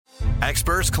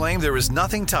Experts claim there is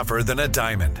nothing tougher than a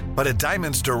diamond. But at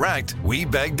Diamonds Direct, we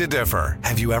beg to differ.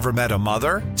 Have you ever met a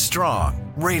mother?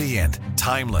 Strong, radiant,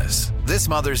 timeless. This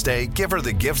Mother's Day, give her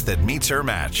the gift that meets her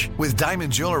match. With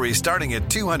diamond jewelry starting at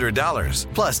 $200.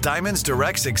 Plus Diamonds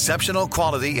Direct's exceptional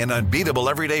quality and unbeatable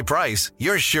everyday price,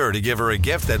 you're sure to give her a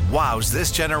gift that wows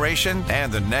this generation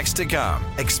and the next to come.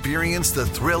 Experience the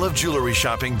thrill of jewelry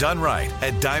shopping done right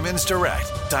at Diamonds Direct.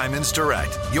 Diamonds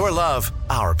Direct. Your love,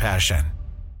 our passion.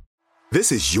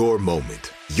 This is your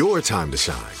moment, your time to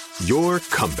shine, your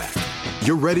comeback.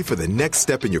 You're ready for the next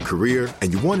step in your career,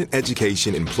 and you want an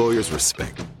education employers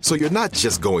respect. So you're not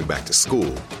just going back to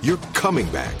school, you're coming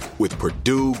back with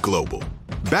Purdue Global.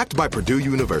 Backed by Purdue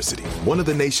University, one of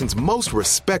the nation's most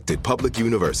respected public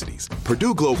universities,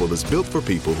 Purdue Global is built for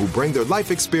people who bring their life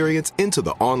experience into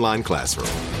the online classroom.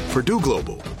 Purdue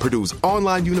Global, Purdue's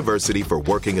online university for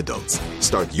working adults.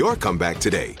 Start your comeback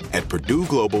today at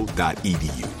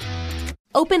purdueglobal.edu.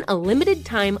 Open a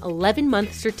limited-time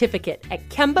 11-month certificate at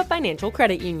Kemba Financial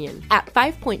Credit Union. At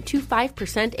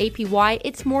 5.25% APY,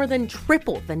 it's more than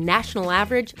triple the national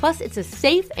average, plus it's a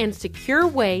safe and secure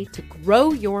way to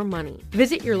grow your money.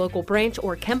 Visit your local branch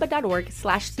or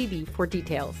kemba.org/CD for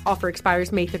details. Offer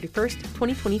expires May 31st,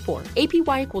 2024.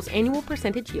 APY equals annual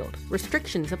percentage yield.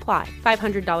 Restrictions apply.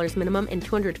 $500 minimum and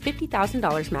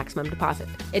 $250,000 maximum deposit.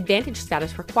 Advantage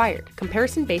status required.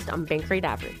 Comparison based on bank rate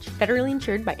average. Federally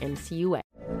insured by NCUA.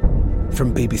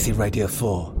 From BBC Radio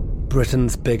 4,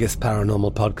 Britain's biggest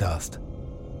paranormal podcast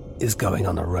is going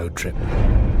on a road trip.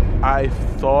 I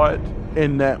thought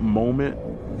in that moment,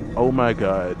 oh my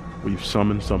God, we've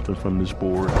summoned something from this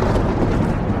board.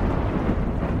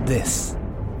 This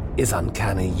is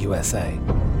Uncanny USA.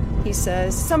 He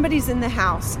says, somebody's in the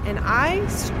house, and I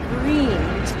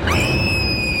screamed.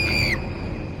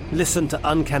 Listen to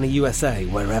Uncanny USA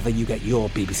wherever you get your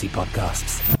BBC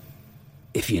podcasts,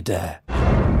 if you dare.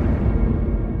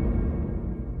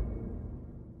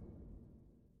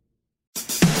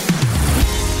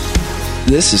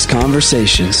 This is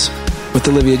Conversations with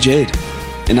Olivia Jade,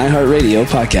 an iHeartRadio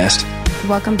podcast.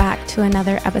 Welcome back to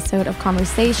another episode of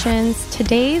Conversations.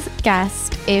 Today's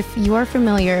guest, if you're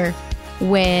familiar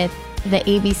with the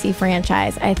ABC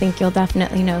franchise, I think you'll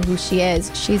definitely know who she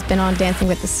is. She's been on Dancing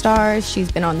with the Stars. She's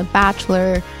been on The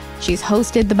Bachelor. She's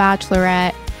hosted The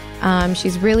Bachelorette.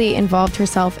 She's really involved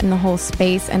herself in the whole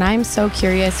space. And I'm so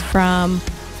curious from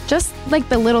just like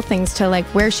the little things to like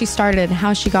where she started and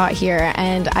how she got here.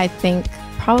 And I think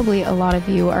probably a lot of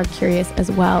you are curious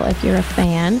as well if you're a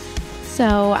fan.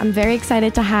 So I'm very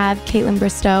excited to have Kaitlyn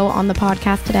Bristowe on the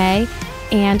podcast today.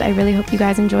 And I really hope you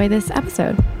guys enjoy this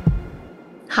episode.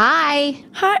 Hi.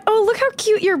 Hi. Oh, look how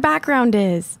cute your background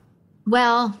is.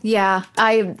 Well, yeah,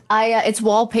 I it's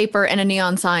wallpaper and a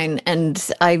neon sign, and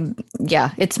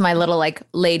it's my little like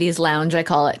ladies lounge, I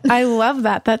call it. I love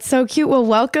that. That's so cute. Well,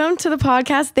 welcome to the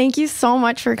podcast. Thank you so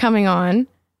much for coming on.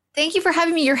 Thank you for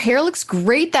having me. Your hair looks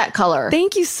great, that color.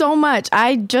 Thank you so much.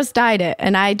 I just dyed it,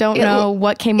 and I don't know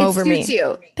what came over me. It suits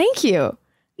you. Thank you.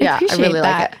 Yeah, I really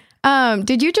like it.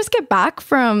 Did you just get back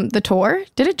from the tour?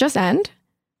 Did it just end?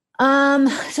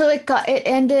 So it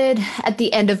ended at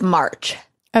the end of March.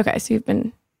 Okay, so you've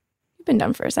been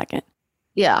done for a second.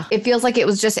 Yeah, it feels like it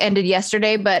was just ended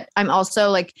yesterday, but I'm also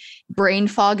like brain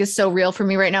fog is so real for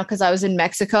me right now because I was in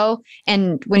Mexico.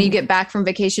 And when you get back from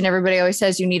vacation, everybody always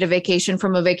says you need a vacation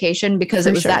from a vacation because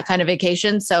it was that kind of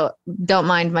vacation. So don't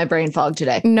mind my brain fog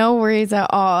today. No worries at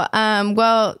all.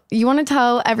 Well, you want to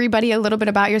tell everybody a little bit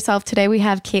about yourself today. We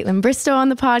have Kaitlyn Bristowe on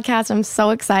the podcast. I'm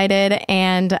so excited,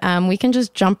 and we can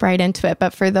just jump right into it.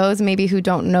 But for those maybe who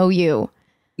don't know you,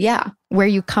 where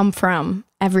you come from,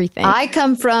 everything. I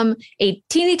come from a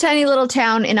teeny tiny little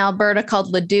town in Alberta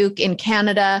called Leduc in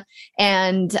Canada.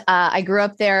 And I grew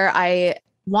up there. I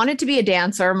wanted to be a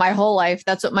dancer my whole life.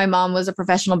 That's what my mom was, a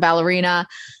professional ballerina.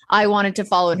 I wanted to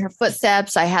follow in her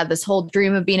footsteps. I had this whole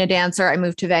dream of being a dancer. I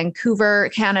moved to Vancouver,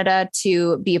 Canada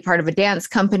to be a part of a dance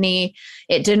company.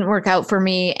 It didn't work out for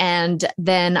me. And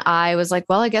then I was like,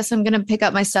 well, I guess I'm going to pick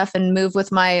up my stuff and move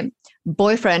with my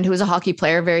boyfriend, who was a hockey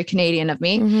player, very Canadian of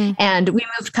me. Mm-hmm. And we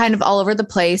moved kind of all over the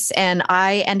place. And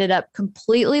I ended up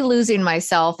completely losing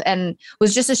myself and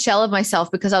was just a shell of myself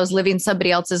because I was living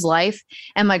somebody else's life.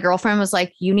 And my girlfriend was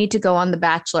like, you need to go on The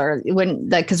Bachelor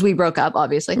because we broke up,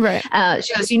 obviously. Right.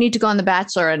 She goes, you need to go on The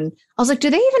Bachelor. And I was like,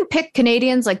 do they even pick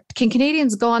Canadians? Like, can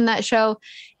Canadians go on that show?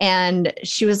 And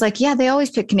she was like, yeah, they always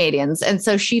pick Canadians. And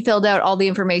so she filled out all the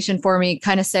information for me,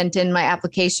 kind of sent in my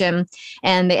application,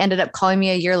 and they ended up calling me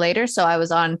a year later. So I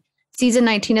was on season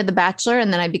 19 of The Bachelor,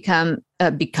 and then I became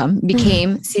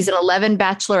became season 11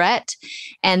 Bachelorette.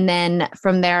 And then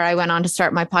from there, I went on to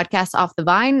start my podcast Off the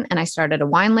Vine, and I started a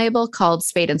wine label called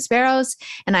Spade and Sparrows.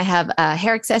 And I have a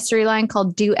hair accessory line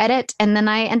called Do Edit. And then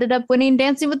I ended up winning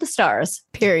Dancing with the Stars.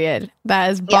 Period.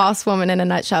 That is boss woman in a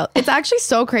nutshell. It's actually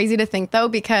so crazy to think though,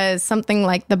 because something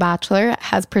like The Bachelor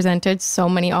has presented so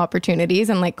many opportunities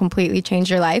and like completely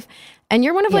changed your life. And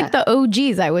you're one of like the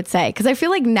OGs, I would say, because I feel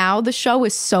like now the show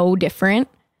is so different.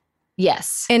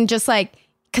 Yes. And just like,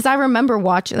 because I remember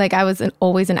watching, like I was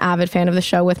always an avid fan of the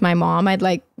show with my mom. I'd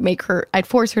like I'd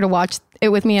force her to watch it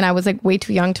with me. And I was like way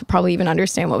too young to probably even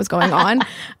understand what was going on.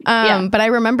 But I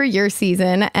remember your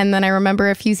season, and then I remember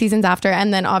a few seasons after.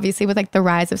 And then obviously with like the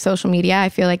rise of social media, I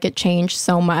feel like it changed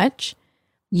so much.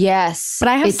 Yes. But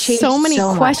I have so many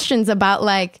questions about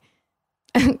like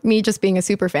me just being a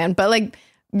super fan, but like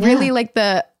really like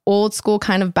the old school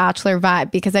kind of Bachelor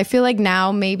vibe, because I feel like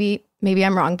now maybe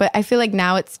I'm wrong, but I feel like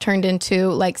now it's turned into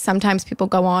like sometimes people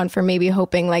go on for maybe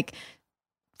hoping like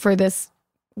for this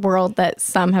world that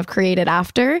some have created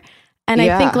after. And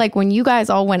I think like when you guys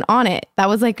all went on it, that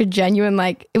was like a genuine,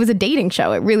 like it was a dating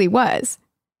show. It really was.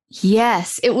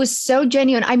 Yes, it was so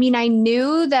genuine. I mean, I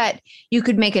knew that you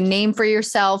could make a name for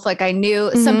yourself. Like I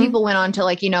knew some people went on to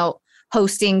like, you know,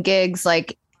 hosting gigs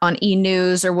like on E!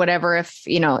 News or whatever,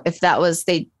 if that was,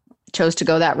 they chose to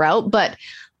go that route. But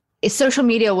social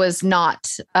media was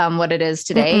not what it is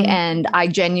today. And I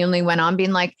genuinely went on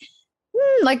being like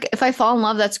if I fall in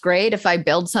love, that's great. If I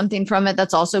build something from it,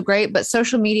 that's also great. But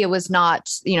social media was not,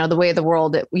 the way of the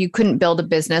world. You couldn't build a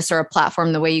business or a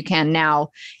platform the way you can now.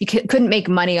 You couldn't make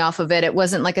money off of it. It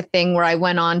wasn't like a thing where I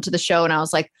went on to the show and I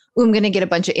was like, ooh, I'm going to get a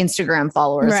bunch of Instagram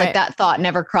followers. Like that thought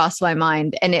never crossed my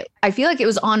mind. And I feel like it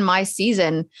was on my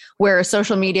season where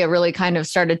social media really kind of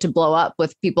started to blow up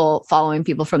with people following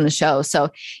people from the show. So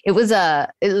it was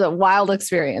a wild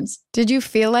experience. Did you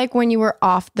feel like when you were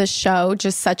off the show,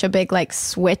 just such a big like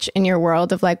switch in your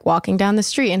world of like walking down the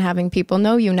street and having people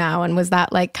know you now? And was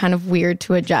that like kind of weird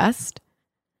to adjust?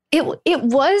 It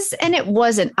was, and it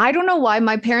wasn't. I don't know why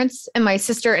my parents and my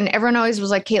sister and everyone always was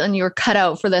like, Caitlin, you were cut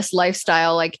out for this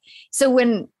lifestyle. Like, so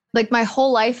when like my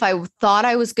whole life, I thought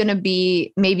I was going to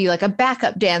be maybe like a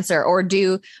backup dancer or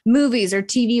do movies or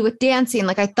TV with dancing.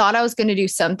 Like I thought I was going to do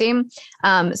something.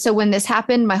 So when this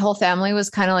happened, my whole family was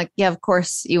kind of like, yeah, of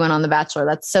course you went on The Bachelor.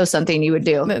 That's so something you would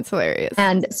do. That's hilarious.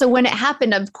 And so when it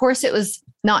happened, of course it was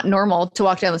not normal to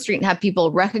walk down the street and have people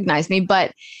recognize me,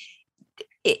 but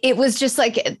it was just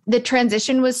like the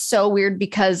transition was so weird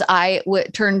because I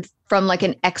turned from like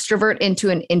an extrovert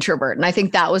into an introvert. And I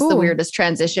think that was the weirdest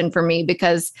transition for me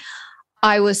because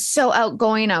I was so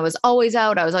outgoing. I was always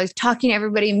out. I was always talking to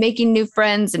everybody, making new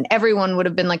friends, and everyone would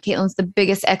have been like, Caitlin's the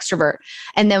biggest extrovert.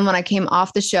 And then when I came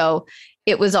off the show,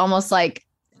 it was almost like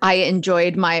I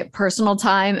enjoyed my personal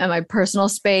time and my personal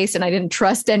space, and I didn't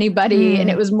trust anybody. And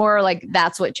it was more like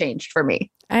that's what changed for me.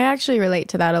 I actually relate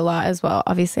to that a lot as well.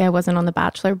 Obviously, I wasn't on The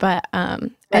Bachelor, but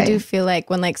I do feel like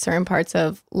when like certain parts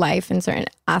of life and certain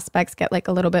aspects get like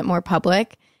a little bit more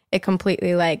public, it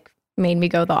completely like made me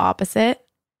go the opposite.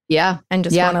 Yeah. And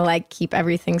just want to like keep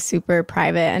everything super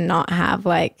private and not have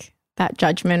like that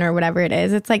judgment or whatever it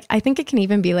is. It's like, I think it can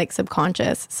even be like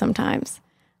subconscious sometimes,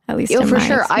 at least in for my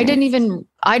sure. experience.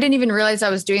 I didn't even realize I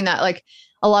was doing that. Like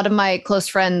a lot of my close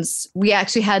friends, we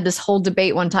actually had this whole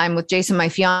debate one time with Jason, my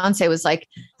fiance, was like,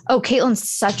 oh, Caitlin's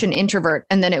such an introvert.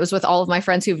 And then it was with all of my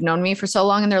friends who've known me for so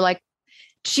long. And they're like,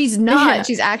 she's not,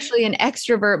 she's actually an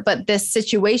extrovert, but this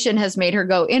situation has made her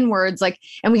go inwards. Like,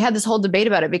 and we had this whole debate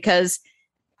about it because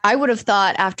I would have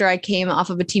thought after I came off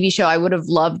of a TV show, I would have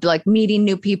loved like meeting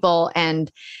new people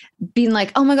and being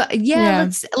like, oh my God,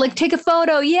 let's like take a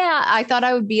photo. Yeah. I thought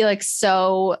I would be like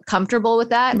so comfortable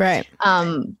with that. Right.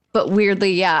 But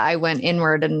weirdly, I went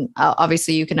inward, and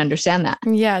obviously you can understand that.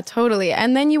 Yeah, totally.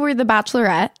 And then you were The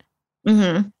Bachelorette.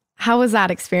 Mm-hmm. How was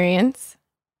that experience?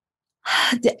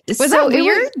 Was that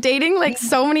weird dating like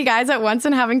so many guys at once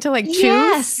and having to like choose?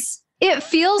 Yes. It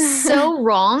feels so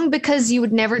wrong because you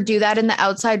would never do that in the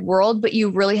outside world, but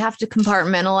you really have to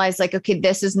compartmentalize like, okay,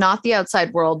 this is not the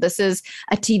outside world. This is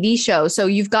a TV show. So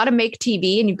you've got to make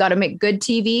TV and you've got to make good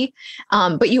TV.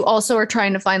 But you also are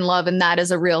trying to find love, and that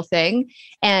is a real thing.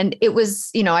 And it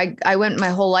was, I went my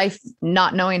whole life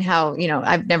not knowing how,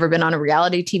 I've never been on a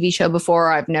reality TV show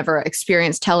before. I've never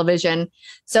experienced television.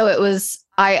 So it was,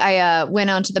 I went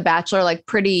on to The Bachelor like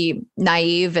pretty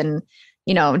naive and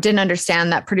didn't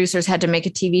understand that producers had to make a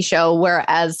TV show.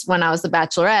 Whereas when I was The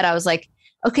Bachelorette, I was like,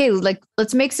 okay, like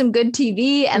let's make some good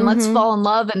TV and let's fall in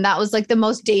love. And that was like the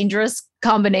most dangerous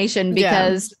combination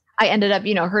because I ended up,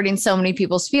 hurting so many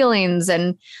people's feelings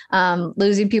and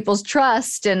losing people's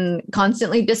trust and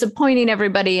constantly disappointing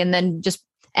everybody. And then just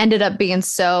ended up being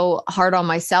so hard on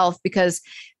myself, because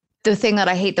the thing that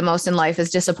I hate the most in life is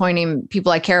disappointing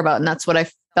people I care about. And that's what I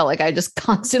felt like I just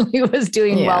constantly was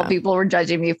doing while people were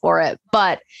judging me for it.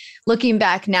 But looking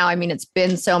back now, I mean, it's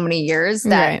been so many years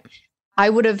that I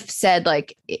would have said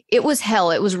like, it was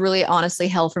hell. It was really honestly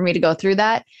hell for me to go through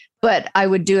that, but I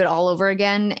would do it all over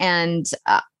again. And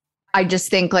I just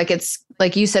think like, it's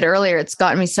like you said earlier, it's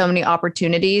gotten me so many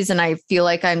opportunities, and I feel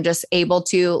like I'm just able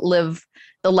to live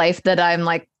the life that I'm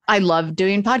like, I love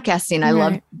doing podcasting. I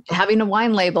love having a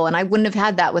wine label, and I wouldn't have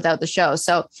had that without the show.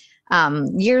 So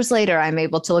years later, I'm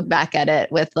able to look back at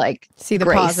it with like, see the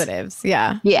grace. positives.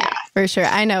 Yeah, for sure.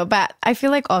 I know, but I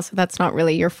feel like also that's not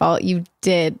really your fault. You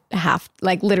did have,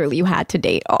 like, literally you had to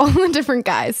date all the different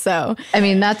guys. So, I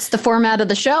mean, that's the format of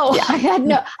the show.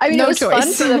 Yeah. It was choice.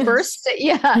 Fun for the first,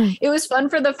 it was fun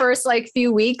for the first like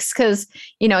few weeks. 'Cause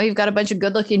you've got a bunch of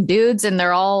good looking dudes and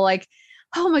they're all like,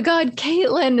 oh my God,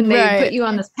 Caitlin. And they put you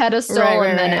on this pedestal.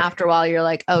 And then after a while you're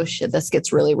like, oh shit, this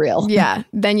gets really real. Yeah.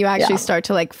 Then you actually start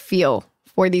to like feel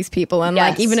for these people. And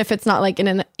like, even if it's not like in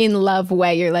an in love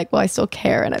way, you're like, well, I still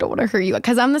care and I don't want to hurt you.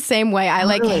 'Cause I'm the same way. I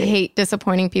like hate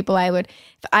disappointing people. If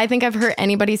I think I've hurt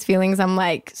anybody's feelings, I'm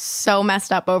like so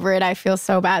messed up over it. I feel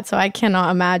so bad. So I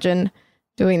cannot imagine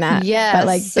doing that. Yes. But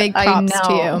like big props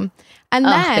to you. And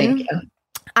then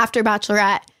after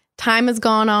Bachelorette, time has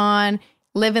gone on,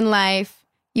 living life.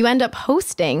 You end up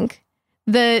hosting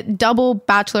the double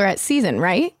Bachelorette season,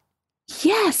 right?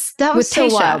 Yes. That was so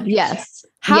wild. Yes.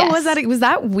 How was that? Was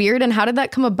that weird? And how did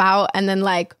that come about? And then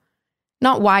like,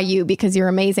 not why you, because you're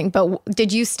amazing, but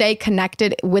did you stay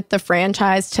connected with the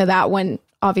franchise to that when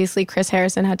obviously Chris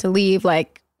Harrison had to leave?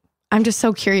 Like, I'm just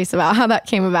so curious about how that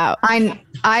came about.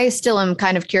 I still am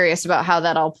kind of curious about how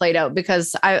that all played out,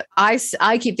 because I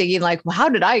keep thinking like, well, how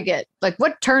did I get, like,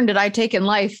 what turn did I take in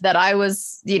life that I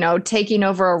was, taking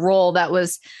over a role that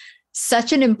was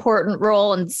such an important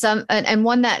role and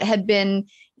one that had been,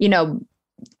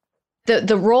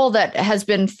 the role that has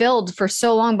been filled for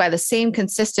so long by the same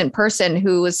consistent person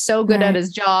who was so good at his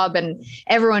job, and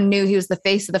everyone knew he was the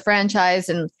face of the franchise.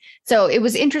 And so it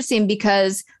was interesting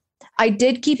because I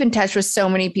did keep in touch with so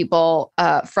many people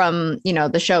from,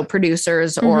 the show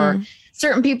producers or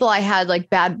certain people I had like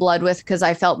bad blood with because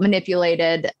I felt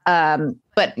manipulated.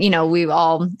 But, we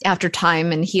all, after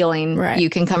time and healing, you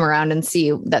can come around and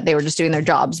see that they were just doing their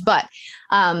jobs. But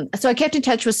so I kept in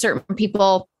touch with certain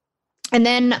people. And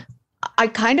then I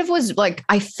kind of was like,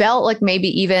 I felt like maybe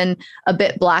even a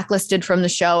bit blacklisted from the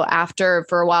show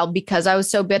for a while, because I was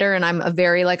so bitter, and I'm a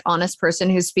very like honest person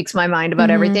who speaks my mind about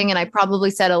everything. And I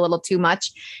probably said a little too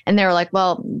much, and they were like,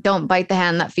 well, don't bite the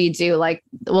hand that feeds you. Like,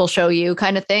 we'll show you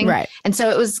kind of thing. Right. And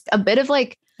so it was a bit of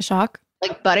like a shock,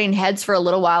 like butting heads for a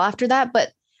little while after that.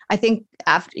 But I think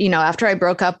after I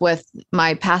broke up with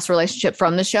my past relationship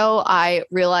from the show, I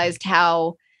realized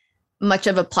how much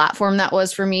of a platform that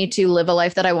was for me to live a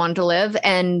life that I wanted to live,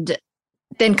 and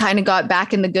then kind of got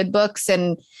back in the good books.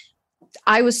 And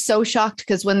I was so shocked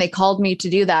because when they called me to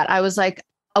do that, I was like,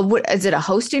 is it a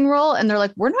hosting role? And they're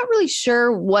like, we're not really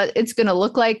sure what it's going to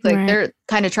look like. Like they're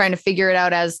kind of trying to figure it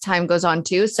out as time goes on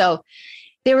too. So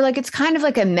they were like, it's kind of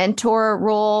like a mentor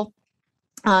role.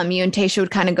 You and Tayshia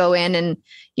would kind of go in and,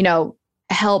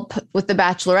 help with the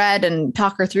Bachelorette and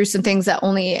talk her through some things that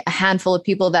only a handful of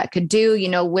people that could do,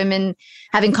 women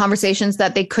having conversations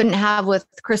that they couldn't have with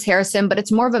Chris Harrison, but it's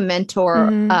more of a mentor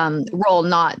role,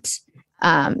 not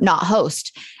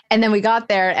host. And then we got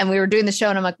there and we were doing the show,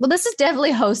 and I'm like, well, this is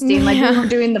definitely hosting. Like we were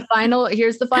doing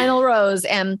here's the final rose,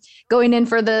 and going in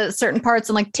for the certain parts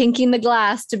and like tinking the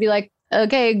glass to be like,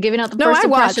 okay, giving out the first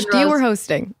impression rose. You were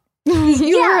hosting.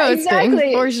 You were hosting,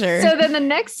 exactly. For sure. So then the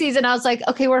next season I was like,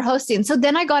 okay, we're hosting. So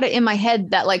then I got it in my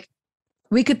head that like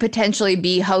we could potentially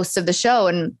be hosts of the show.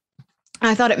 And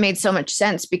I thought it made so much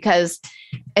sense, because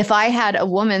if I had a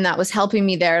woman that was helping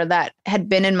me there that had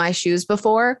been in my shoes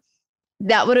before,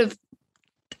 that would have,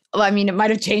 it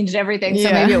might have changed everything.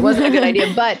 So maybe it wasn't a good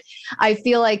idea, but I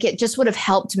feel like it just would have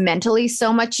helped mentally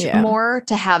so much more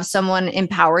to have someone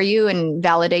empower you and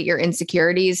validate your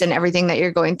insecurities and everything that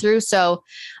you're going through. So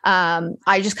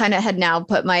I just kind of had now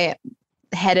put my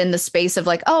head in the space of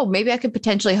like, oh, maybe I could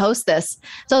potentially host this.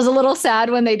 So I was a little sad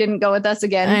when they didn't go with us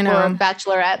again for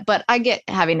Bachelorette, but I get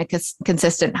having a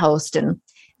consistent host and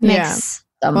makes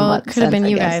well, it could have been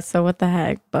you guys, so what the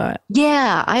heck? But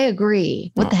yeah, I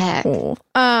agree. What the heck? Cool.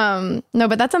 No,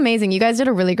 but that's amazing. You guys did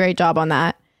a really great job on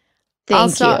that.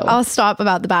 Thank you. I'll stop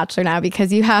about The Bachelor now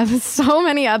because you have so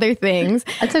many other things.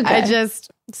 That's okay. I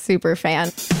just super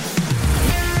fan.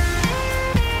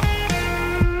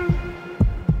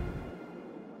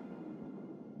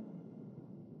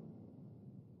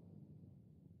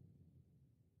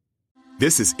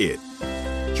 This is it.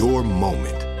 Your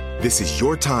moment. This is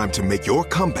your time to make your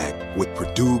comeback with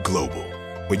Purdue Global.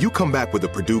 When you come back with a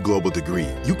Purdue Global degree,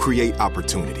 you create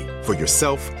opportunity for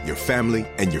yourself, your family,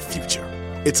 and your future.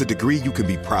 It's a degree you can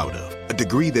be proud of, a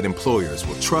degree that employers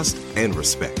will trust and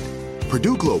respect.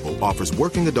 Purdue Global offers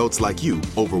working adults like you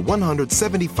over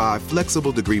 175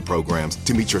 flexible degree programs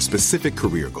to meet your specific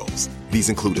career goals. These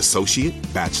include associate,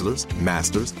 bachelor's,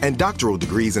 master's, and doctoral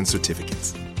degrees and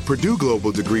certificates. Purdue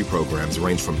Global degree programs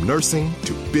range from nursing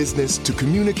to business to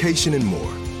communication and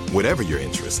more. Whatever your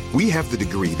interest, we have the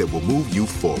degree that will move you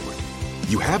forward.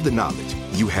 You have the knowledge,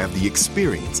 you have the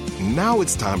experience. Now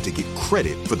it's time to get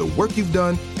credit for the work you've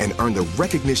done and earn the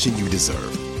recognition you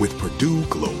deserve with Purdue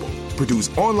Global, Purdue's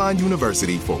online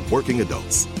university for working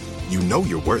adults. You know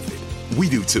you're worth it. We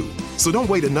do too. So don't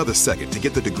wait another second to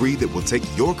get the degree that will take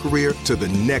your career to the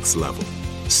next level.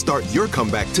 Start your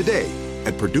comeback today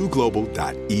at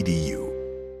purdueglobal.edu.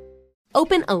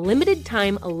 Open a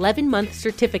limited-time 11-month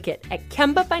certificate at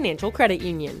Kemba Financial Credit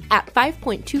Union. At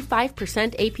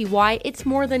 5.25% APY, it's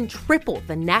more than triple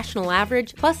the national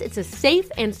average, plus it's a safe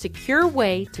and secure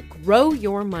way to grow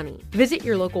your money. Visit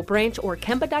your local branch or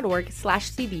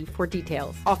kemba.org/CD for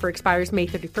details. Offer expires May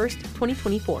 31st,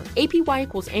 2024. APY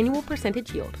equals annual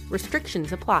percentage yield.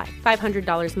 Restrictions apply.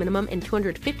 $500 minimum and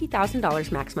 $250,000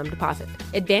 maximum deposit.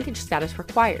 Advantage status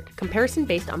required. Comparison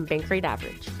based on bank rate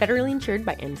average. Federally insured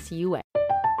by NCUA.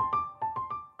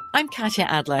 I'm Katya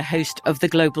Adler, host of The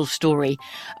Global Story.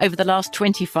 Over the last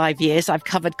 25 years, I've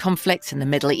covered conflicts in the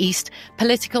Middle East,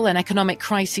 political and economic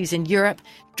crises in Europe,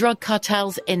 drug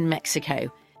cartels in Mexico.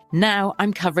 Now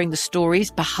I'm covering the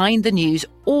stories behind the news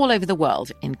all over the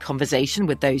world in conversation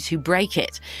with those who break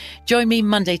it. Join me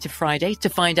Monday to Friday to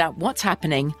find out what's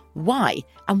happening, why,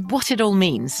 and what it all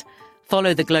means.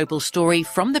 Follow The Global Story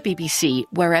from the BBC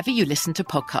wherever you listen to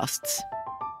podcasts.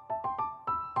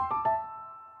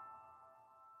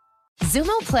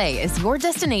 Xumo Play is your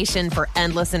destination for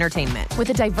endless entertainment. With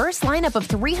a diverse lineup of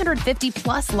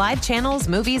 350-plus live channels,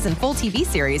 movies, and full TV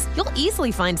series, you'll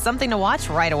easily find something to watch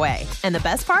right away. And the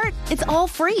best part? It's all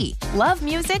free. Love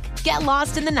music? Get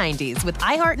lost in the 90s with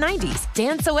iHeart 90s,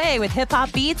 dance away with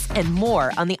hip-hop beats, and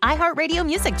more on the iHeartRadio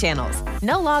music channels.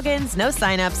 No logins, no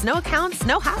signups, no accounts,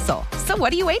 no hassle. So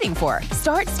what are you waiting for?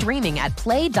 Start streaming at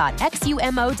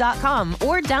play.xumo.com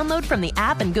or download from the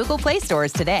app and Google Play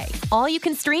stores today. All you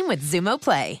can stream with Xumo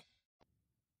Play.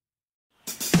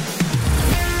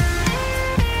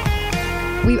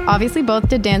 We obviously both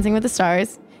did Dancing with the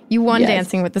Stars. You won Yes.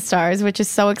 Dancing with the Stars, which is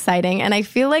so exciting. And I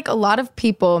feel like a lot of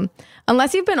people,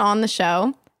 unless you've been on the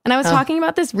show, and I was talking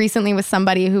about this recently with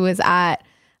somebody who was at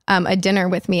a dinner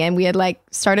with me, and we had like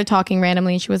started talking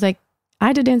randomly, and she was like,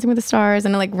 I did Dancing with the Stars,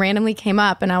 and it like randomly came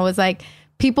up, and I was like,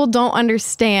 people don't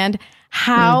understand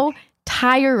how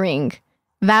tiring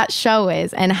that show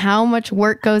is and how much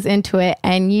work goes into it,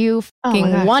 and you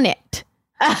fucking won it.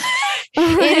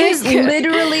 It is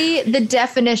literally the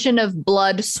definition of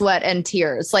blood, sweat, and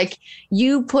tears. Like,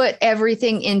 you put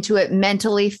everything into it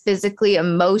mentally, physically,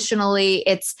 emotionally.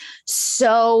 It's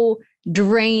so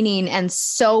draining and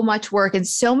so much work and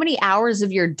so many hours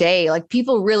of your day. Like,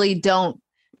 people really don't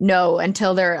know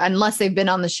unless they've been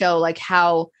on the show, like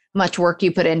how much work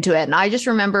you put into it. And I just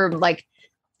remember, like,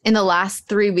 in the last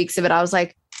 3 weeks of it, I was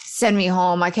like, send me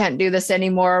home. I can't do this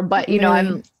anymore. But, you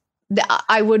know,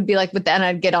 I would be like, but then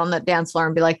I'd get on the dance floor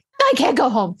and be like, I can't go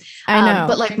home. I know.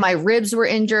 But like, my ribs were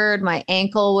injured. My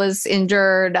ankle was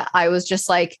injured. I was just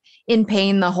like in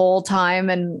pain the whole time.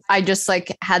 And I just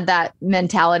like had that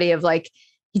mentality of like,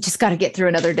 you just got to get through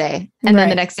another day. And then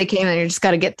the next day came and you just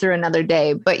got to get through another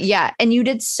day. But yeah. And you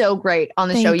did so great on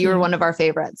the show. You were one of our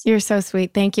favorites. You're so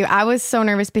sweet. Thank you. I was so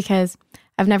nervous because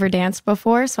I've never danced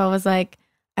before. So I was like,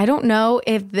 I don't know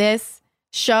if this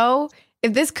show,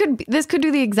 if this could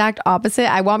do the exact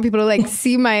opposite. I want people to like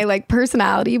see my like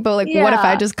personality, but like, what if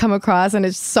I just come across and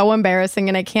it's so embarrassing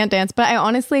and I can't dance? But I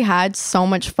honestly had so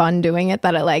much fun doing it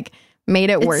that it like made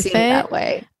it worth it that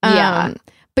way. Yeah.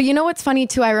 But you know what's funny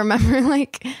too? I remember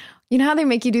like, you know how they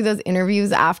make you do those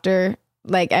interviews after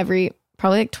like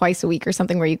probably like twice a week or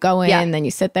something, where you go in and then you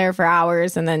sit there for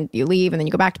hours and then you leave and then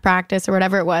you go back to practice or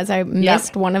whatever it was. I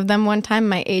missed one of them one time.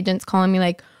 My agent's calling me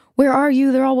like, where are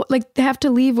you? They're all like, they have to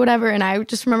leave, whatever. And I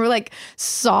just remember like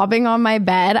sobbing on my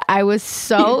bed. I was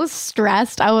so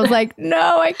stressed. I was like,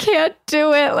 no, I can't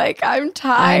do it. Like, I'm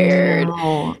tired. I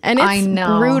know. And it's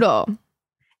brutal.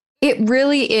 It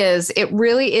really is. It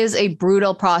really is a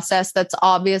brutal process. That's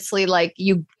obviously like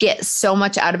you get so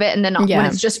much out of it. And then when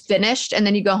it's just finished and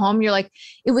then you go home, you're like,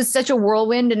 it was such a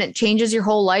whirlwind and it changes your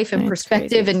whole life and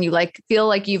perspective. Crazy. And you like feel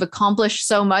like you've accomplished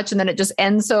so much and then it just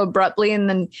ends so abruptly. And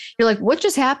then you're like, what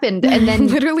just happened? And then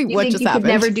literally what just happened?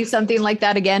 Could never do something like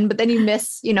that again. But then you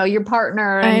miss, your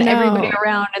partner and everybody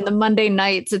around and the Monday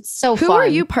nights. It's so fun. Who are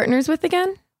you partners with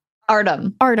again?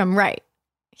 Artem, right.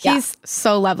 He's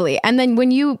so lovely. And then when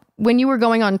you were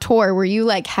going on tour, were you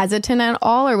like hesitant at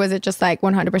all, or was it just like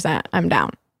 100% I'm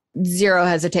down? Zero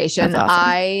hesitation. That's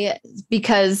awesome.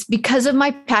 Because of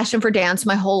my passion for dance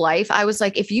my whole life, I was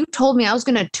like, if you told me I was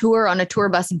going to tour on a tour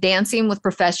bus dancing with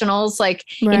professionals, like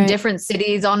in different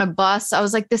cities on a bus, I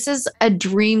was like, this is a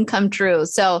dream come true.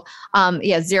 So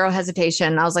zero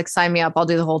hesitation. I was like, sign me up. I'll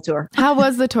do the whole tour. How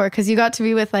was the tour? Because you got to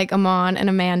be with like Amon and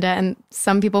Amanda and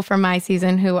some people from my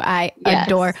season who I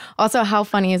adore. Also, how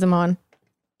funny is Amon?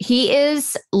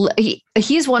 He's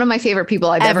one of my favorite people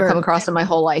I've ever come across in my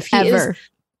whole life. He is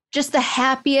just the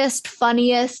happiest,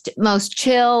 funniest, most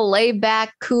chill, laid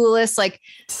back, coolest. Like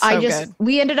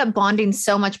we ended up bonding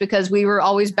so much because we were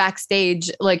always backstage,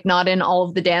 like not in all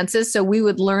of the dances. So we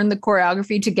would learn the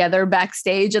choreography together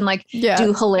backstage and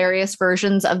do hilarious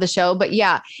versions of the show. But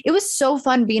it was so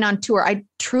fun being on tour. I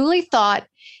truly thought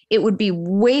it would be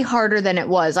way harder than it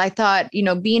was. I thought,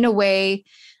 being away,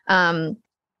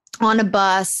 on a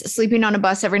bus, sleeping on a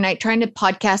bus every night, trying to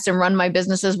podcast and run my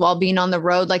businesses while being on the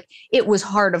road. Like it was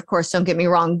hard, of course, don't get me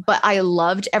wrong, but I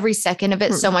loved every second of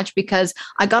it so much because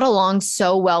I got along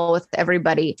so well with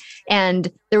everybody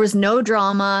and there was no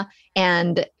drama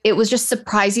and it was just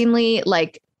surprisingly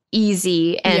like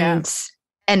easy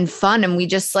and fun. And we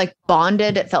just like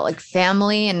bonded. It felt like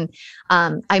family. And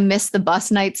I miss the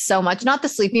bus nights so much, not the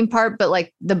sleeping part, but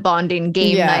like the bonding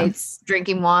game nights,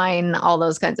 drinking wine, all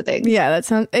those kinds of things. Yeah, that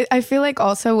sounds, I feel like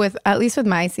also at least with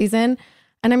my season,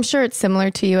 and I'm sure it's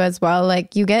similar to you as well,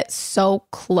 like you get so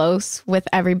close with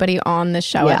everybody on the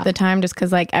show at the time, just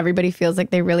because like everybody feels like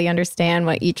they really understand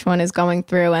what each one is going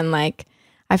through. And like,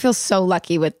 I feel so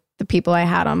lucky with the people I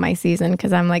had on my season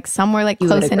because I'm like some were like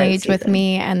close in age with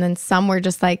me and then some were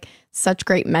just like such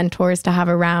great mentors to have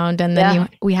around and then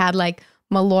we had like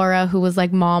Melora who was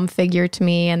like mom figure to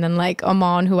me and then like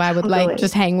Amon who I would like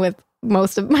just hang with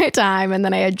most of my time and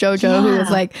then I had JoJo who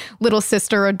was like little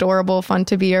sister, adorable, fun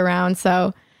to be around.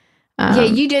 So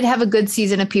you did have a good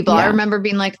season of people. I remember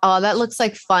being like, oh, that looks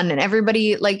like fun. And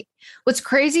everybody like, what's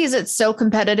crazy is it's so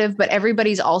competitive, but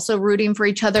everybody's also rooting for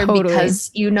each other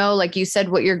because, like you said,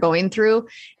 what you're going through.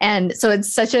 And so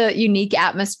it's such a unique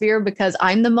atmosphere because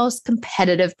I'm the most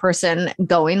competitive person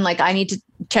going. Like I need to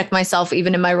check myself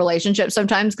even in my relationship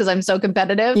sometimes because I'm so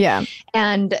competitive. Yeah.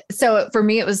 And so for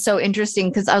me, it was so interesting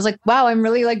because I was like, wow, I'm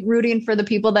really like rooting for the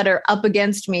people that are up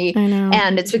against me. I know.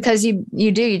 And it's because you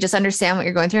just understand what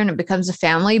you're going through and it becomes a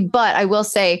family. But I will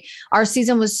say our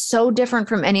season was so different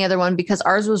from any other one because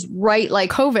ours was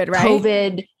like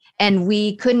COVID. And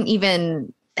we couldn't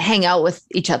even hang out with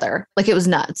each other. Like it was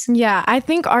nuts. Yeah. I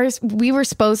think we were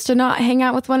supposed to not hang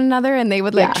out with one another and they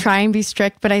would like try and be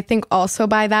strict. But I think also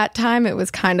by that time it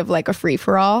was kind of like a free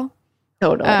for all.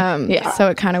 Totally. So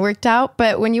it kind of worked out.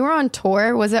 But when you were on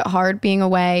tour, was it hard being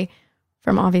away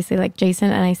from obviously like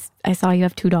Jason? And I saw you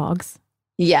have 2 dogs.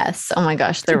 Yes. Oh my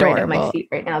gosh. They're right at my feet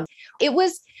right now. It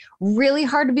was really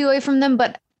hard to be away from them,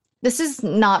 but this is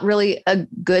not really a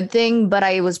good thing, but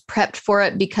I was prepped for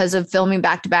it because of filming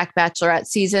back-to-back Bachelorette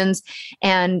seasons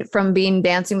and from being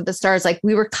Dancing with the Stars. Like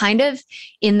we were kind of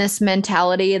in this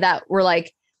mentality that we're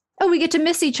like, oh, we get to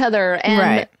miss each other.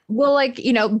 And we'll like,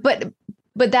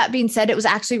 but that being said, it was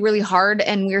actually really hard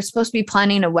and we were supposed to be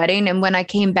planning a wedding. And when I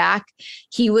came back,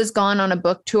 he was gone on a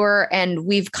book tour and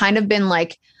we've kind of been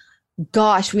like,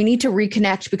 gosh, we need to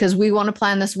reconnect because we want to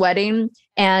plan this wedding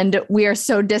and we are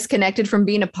so disconnected from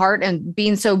being apart and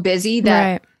being so busy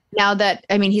that now that,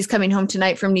 he's coming home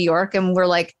tonight from New York and we're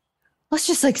like, let's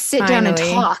just like sit down and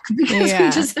talk because we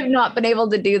just have not been able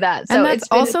to do that. So and that's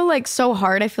also like so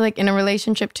hard. I feel like in a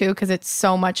relationship too, because it's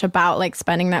so much about like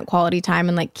spending that quality time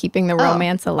and like keeping the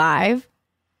romance alive.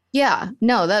 Yeah,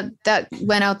 no, that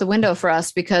went out the window for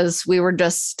us because we were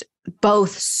just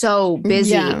both so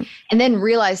busy and then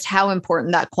realized how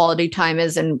important that quality time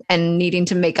is and needing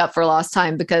to make up for lost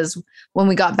time because when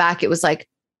we got back, it was like,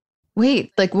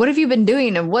 wait, like, what have you been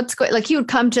doing? And what's going, like he would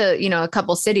come to, a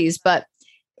couple cities, but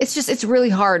it's really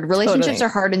hard. Relationships are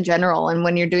hard in general. And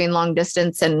when you're doing long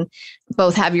distance and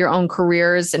both have your own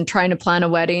careers and trying to plan a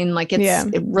wedding, like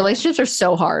relationships are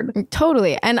so hard.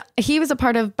 Totally. And he was a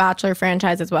part of Bachelor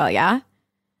franchise as well. Yeah.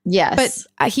 Yes.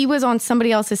 But he was on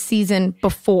somebody else's season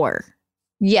before.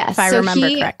 Yes. If I remember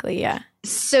correctly. Yeah.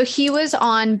 So he was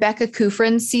on Becca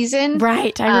Kufrin's season.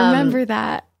 Right. I remember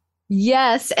that.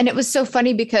 Yes. And it was so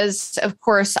funny because, of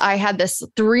course, I had this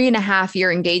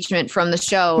 3.5-year engagement from the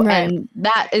show. Right. And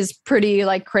that is pretty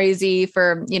like crazy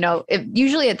for,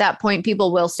 usually at that point,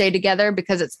 people will stay together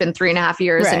because it's been 3.5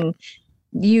 years. Right. And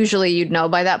usually you'd know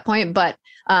by that point. But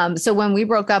so when we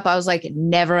broke up, I was like,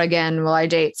 never again will I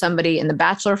date somebody in the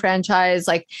Bachelor franchise.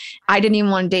 Like, I didn't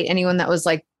even want to date anyone that was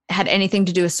like, had anything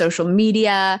to do with social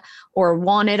media or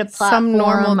wanted a platform. Some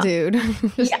normal dude.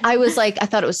 Yeah, I was like, I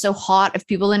thought it was so hot. If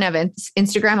people didn't have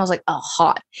Instagram, I was like, oh,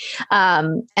 hot.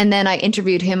 And then I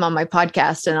interviewed him on my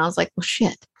podcast and I was like, well,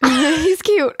 shit. He's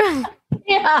cute.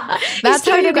 Yeah. That's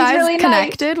how you guys really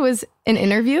connected, was an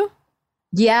interview?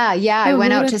 Yeah. I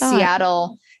went out to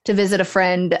Seattle to visit a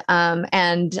friend.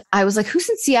 And I was like, who's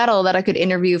in Seattle that I could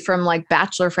interview from like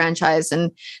Bachelor franchise?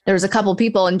 And there was a couple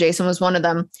people and Jason was one of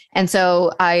them. And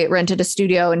so I rented a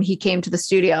studio and he came to the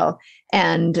studio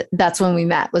and that's when we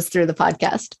met, was through the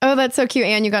podcast. Oh, that's so cute.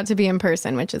 And you got to be in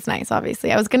person, which is nice,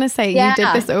 obviously. I was going to say you did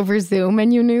this over Zoom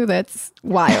and you knew. That's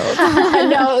wild.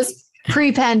 No, it was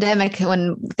pre-pandemic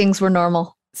when things were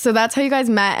normal. So that's how you guys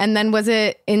met. And then was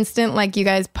it instant, like you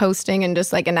guys posting and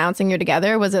just like announcing you're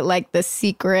together? Was it like the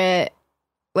secret,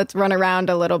 let's run around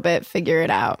a little bit, figure it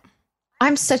out?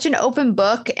 I'm such an open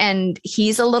book and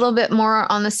he's a little bit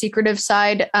more on the secretive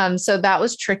side. So that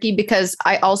was tricky because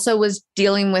I also was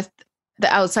dealing with the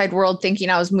outside world thinking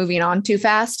I was moving on too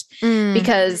fast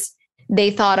because they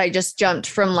thought I just jumped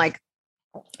from like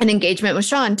an engagement with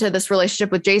Sean to this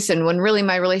relationship with Jason, when really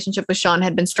my relationship with Sean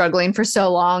had been struggling for so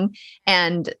long.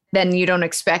 And then you don't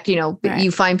expect, right.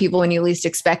 You find people when you least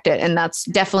expect it. And that's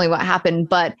definitely what happened.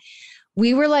 But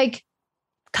we were like,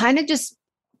 kind of just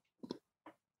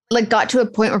like got to a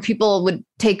point where people would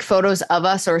take photos of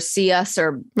us or see us,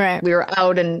 or right. We were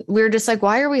out and we were just like,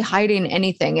 why are we hiding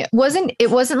anything? It wasn't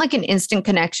like an instant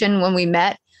connection when we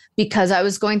met because I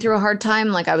was going through a hard time.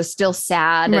 Like I was still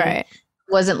sad. Right. And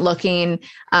wasn't looking.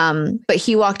 But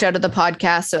he walked out of the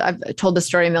podcast. So I've told the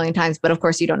story a million times, but of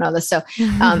course you don't know this. So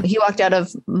he walked out of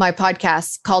my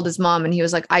podcast, called his mom, and he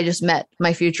was like, I just met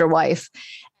my future wife.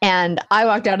 And I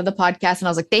walked out of the podcast and I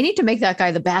was like, they need to make that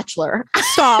guy the Bachelor.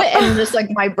 Stop. And just like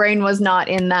my brain was not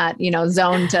in that,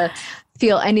 zone to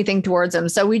feel anything towards him.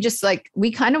 So we just like, we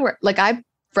kind of were like, I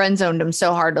friend zoned him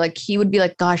so hard. Like he would be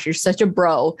like, gosh, you're such a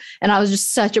bro. And I was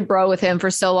just such a bro with him for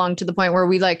so long, to the point where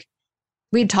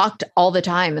we talked all the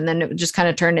time, and then it just kind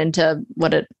of turned into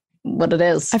what it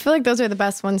is. I feel like those are the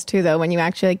best ones too, though, when you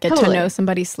actually get to know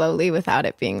somebody slowly without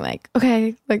it being like,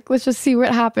 okay, like let's just see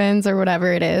what happens or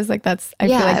whatever it is. Like that's, I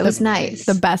feel like it was nice.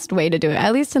 The best way to do it,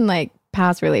 at least in like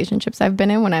past relationships I've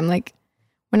been in, when I'm like,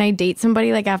 when I date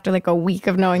somebody, like after like a week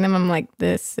of knowing them, I'm like,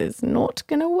 this is not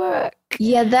gonna work.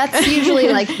 Yeah, that's usually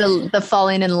like the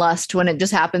falling in lust, when it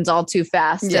just happens all too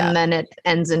fast and then it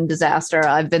ends in disaster.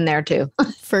 I've been there too.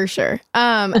 For sure.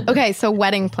 Okay, so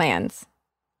wedding plans.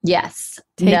 Yes.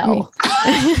 No.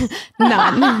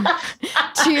 None.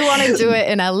 Do you want to do it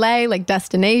in LA, like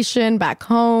destination, back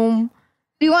home?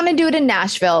 We want to do it in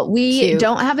Nashville. We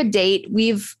don't have a date.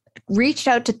 We've reached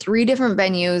out to 3 different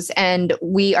venues and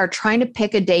we are trying to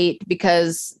pick a date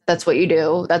because that's what you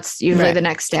do. That's usually the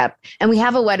next step. And we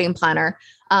have a wedding planner.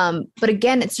 But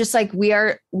again, it's just like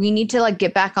we need to like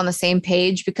get back on the same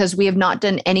page because we have not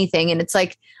done anything. And it's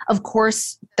like, of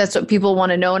course, that's what people want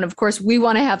to know. And of course, we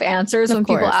want to have answers when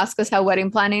people ask us how wedding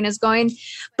planning is going.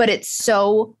 But it's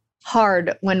so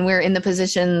hard when we're in the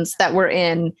positions that we're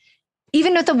in.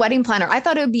 Even with the wedding planner, I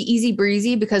thought it would be easy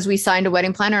breezy because we signed a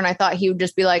wedding planner and I thought he would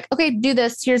just be like, okay, do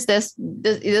this. Here's this.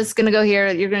 This is going to go here.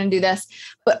 You're going to do this.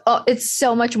 But it's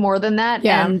so much more than that.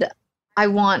 Yeah. And I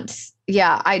want,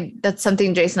 that's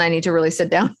something Jason and I need to really sit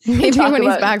down. Maybe when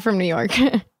he's back from New York.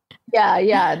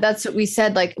 Yeah. That's what we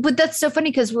said. Like, but that's so funny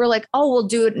because we're like, oh, we'll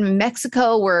do it in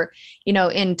Mexico. We're, in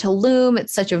Tulum.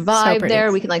 It's such a vibe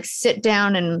there. We can like sit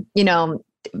down and,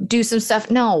 do some stuff.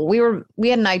 No, we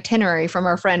had an itinerary from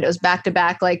our friend. It was back to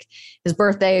back, like his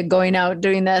birthday, going out,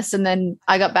 doing this. And then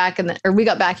I got back we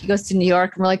got back, he goes to New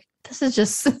York and we're like, this is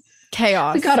just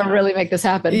chaos. We got to really make this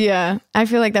happen. Yeah. I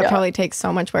feel like that probably takes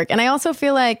so much work. And I also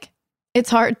feel like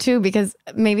it's hard too, because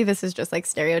maybe this is just like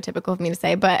stereotypical of me to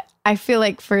say, but I feel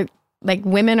like for like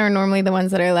women are normally the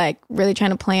ones that are like really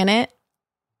trying to plan it.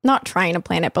 Not trying to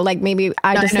plan it, but like maybe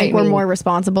I just think we're more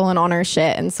responsible and on our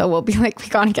shit. And so we'll be like, we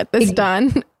gotta get this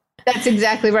done. That's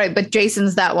exactly right. But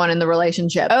Jason's that one in the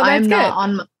relationship. Oh, that's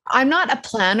I'm not a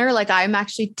planner. Like I'm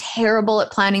actually terrible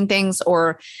at planning things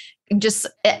or just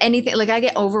anything. Like I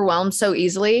get overwhelmed so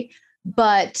easily,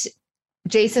 but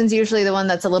Jason's usually the one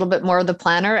that's a little bit more of the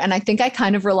planner. And I think I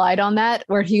kind of relied on that,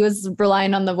 where he was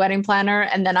relying on the wedding planner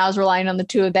and then I was relying on the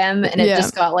two of them, and it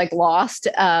just got like lost.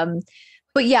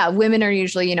 But yeah, women are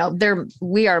usually,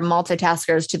 we are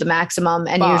multitaskers to the maximum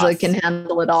and usually can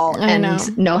handle it all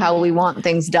and know how we want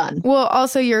things done. Well,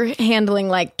 also you're handling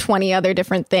like 20 other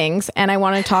different things and I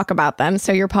want to talk about them.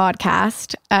 So your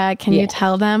podcast, can you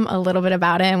tell them a little bit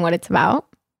about it and what it's about?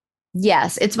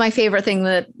 Yes, it's my favorite thing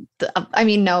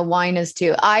wine is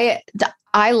too.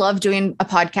 I love doing a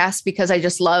podcast because I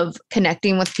just love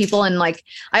connecting with people. And like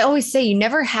I always say, you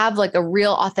never have like a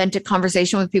real authentic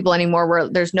conversation with people anymore where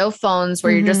there's no phones,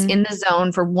 where you're just in the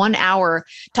zone for 1 hour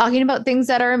talking about things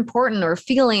that are important or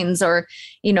feelings or,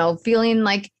 feeling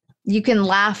like you can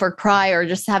laugh or cry or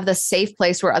just have this safe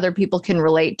place where other people can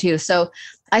relate to. So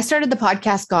I started the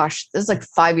podcast, this is like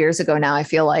 5 years ago now. I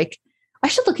feel like I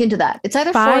should look into that. It's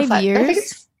either 4 or 5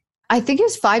 years. I think it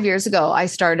was 5 years ago I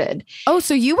started. Oh,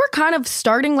 so you were kind of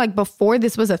starting like before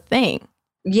this was a thing.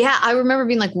 Yeah, I remember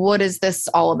being like, what is this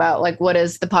all about? Like, what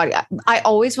is the podcast? I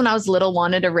always, when I was little,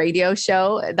 wanted a radio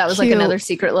show. That was like another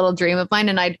secret little dream of mine.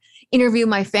 And I'd interview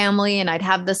my family and I'd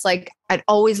have this I'd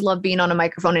always loved being on a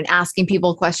microphone and asking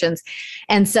people questions.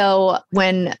 And so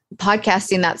when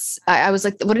podcasting, I was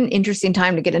like, what an interesting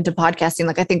time to get into podcasting.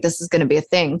 Like, I think this is going to be a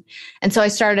thing. And so I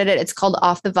started it. It's called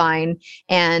Off the Vine.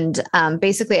 And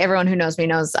basically everyone who knows me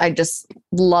knows I just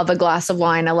love a glass of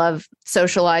wine. I love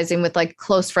socializing with like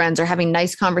close friends or having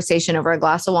nice conversation over a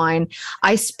glass of wine.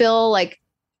 I spill like,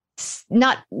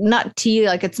 not tea,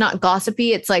 like it's not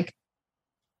gossipy. It's like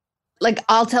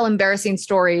I'll tell embarrassing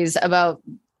stories about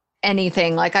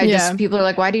anything. Like people are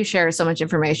like, why do you share so much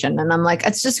information? And I'm like,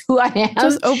 it's just who I am.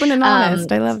 Just open and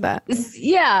honest. I love that.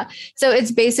 Yeah. So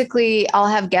it's basically, I'll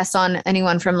have guests on,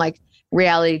 anyone from like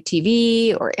reality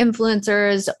TV or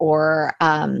influencers or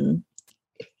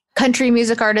country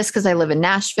music artists, because I live in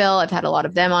Nashville. I've had a lot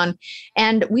of them on.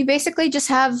 And we basically just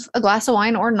have a glass of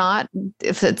wine or not.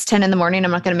 If it's 10 in the morning,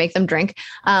 I'm not going to make them drink.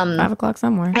 5 o'clock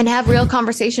somewhere. And have real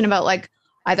conversation about like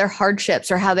either hardships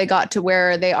or how they got to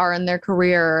where they are in their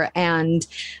career, and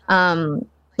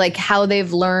like how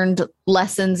they've learned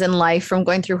lessons in life from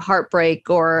going through heartbreak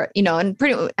or,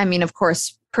 and of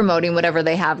course, promoting whatever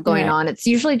they have going on. It's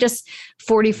usually just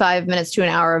 45 minutes to an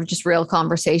hour of just real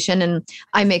conversation. And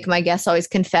I make my guests always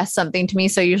confess something to me.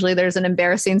 So usually there's an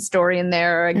embarrassing story in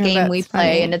there or a game we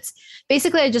play. Funny. And it's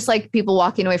basically, I just like people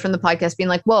walking away from the podcast being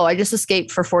like, whoa, I just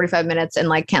escaped for 45 minutes and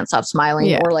like can't stop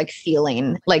smiling or like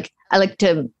feeling like I like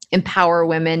to empower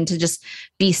women to just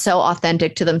be so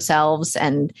authentic to themselves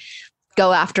and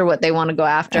go after what they want to go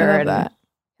after. I love that.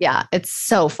 Yeah, it's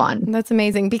so fun. That's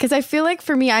amazing, because I feel like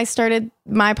for me, I started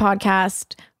my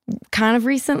podcast kind of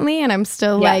recently and I'm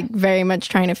still like very much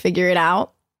trying to figure it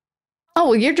out. Oh,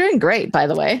 well, you're doing great, by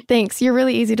the way. Thanks. You're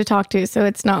really easy to talk to, so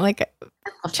it's not like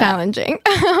challenging.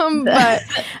 But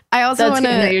I also want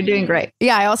to... No, you're doing great.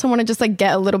 Yeah, I also want to just like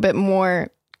get a little bit more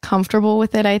comfortable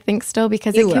with it, I think, still,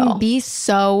 because it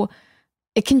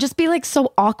can just be like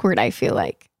so awkward, I feel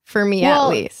like, for me at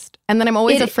least. And then I'm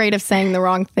always afraid of saying the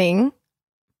wrong thing.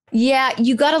 Yeah,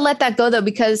 you got to let that go though,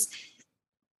 because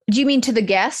do you mean to the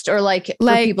guest or like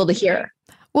for people to hear?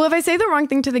 Well, if I say the wrong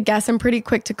thing to the guest, I'm pretty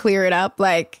quick to clear it up.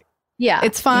 Like, yeah,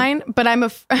 it's fine. But I'm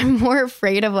more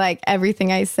afraid of like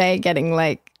everything I say getting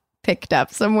like picked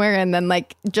up somewhere, and then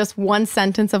like just one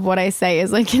sentence of what I say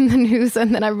is like in the news,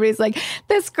 and then everybody's like,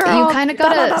 this girl. You kind of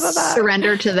gotta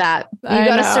surrender to that. You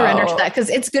gotta surrender to that,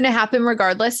 because it's gonna happen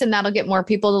regardless, and that'll get more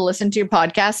people to listen to your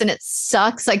podcast. And it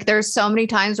sucks. Like there's so many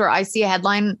times where I see a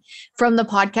headline from the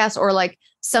podcast, or like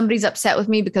somebody's upset with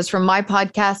me because from my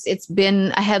podcast it's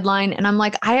been a headline, and I'm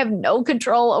like, I have no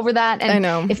control over that. And I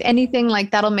know, if anything, like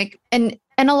that'll make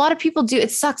and a lot of people do. It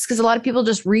sucks because a lot of people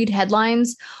just read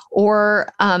headlines or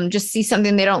just see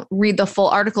something. They don't read the full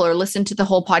article or listen to the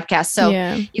whole podcast. So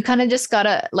you kind of just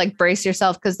gotta like brace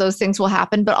yourself, because those things will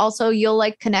happen. But also you'll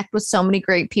like connect with so many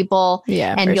great people,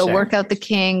 and you'll work out the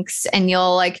kinks, and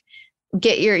you'll like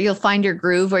you'll find your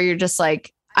groove where you're just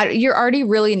like, you're already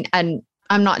really, and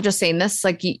I'm not just saying this,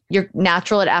 like you're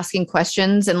natural at asking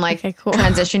questions and like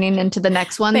transitioning into the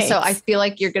next one. Thanks. So I feel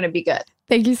like you're going to be good.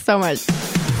 Thank you so much.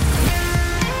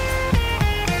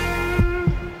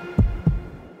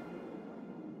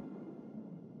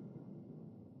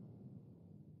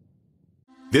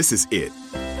 This is it.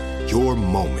 Your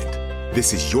moment.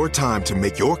 This is your time to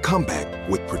make your comeback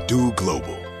with Purdue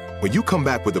Global. When you come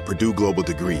back with a Purdue Global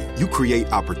degree, you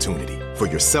create opportunity for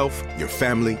yourself, your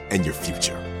family, and your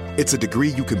future. It's a degree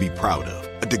you can be proud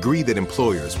of, a degree that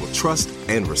employers will trust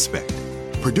and respect.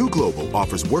 Purdue Global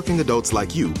offers working adults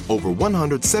like you over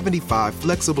 175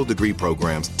 flexible degree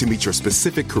programs to meet your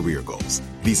specific career goals.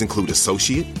 These include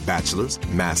associate, bachelor's,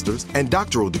 master's, and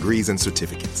doctoral degrees and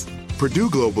certificates. Purdue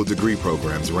Global degree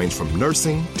programs range from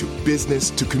nursing to business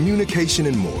to communication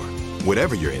and more.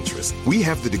 Whatever your interest, we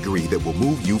have the degree that will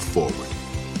move you forward.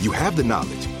 You have the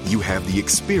knowledge, you have the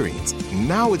experience.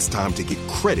 Now it's time to get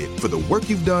credit for the work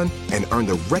you've done and earn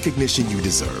the recognition you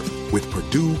deserve with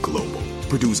Purdue Global,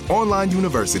 Purdue's online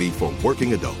university for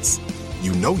working adults.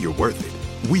 You know you're worth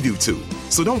it. We do too.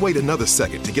 So don't wait another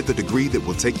second to get the degree that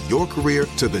will take your career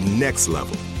to the next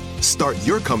level. Start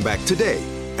your comeback today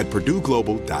at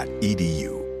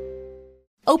purdueglobal.edu.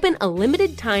 Open a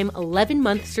limited-time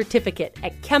 11-month certificate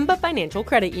at Kemba Financial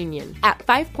Credit Union. At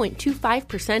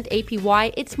 5.25%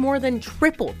 APY, it's more than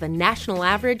triple the national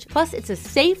average, plus it's a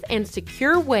safe and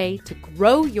secure way to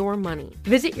grow your money.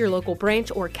 Visit your local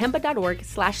branch or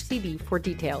kemba.org/CD for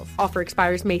details. Offer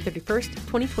expires May 31st,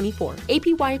 2024.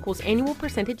 APY equals annual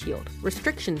percentage yield.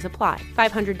 Restrictions apply.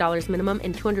 $500 minimum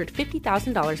and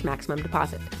 $250,000 maximum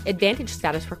deposit. Advantage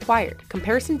status required.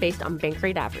 Comparison based on bank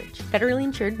rate average. Federally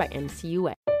insured by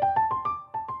NCUA.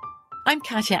 I'm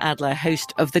Katya Adler,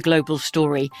 host of The Global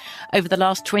Story. Over the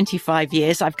last 25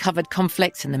 years, I've covered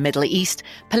conflicts in the Middle East,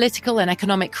 political and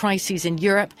economic crises in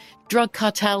Europe, drug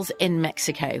cartels in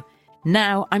Mexico.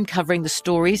 Now I'm covering the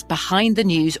stories behind the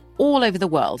news all over the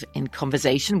world in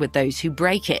conversation with those who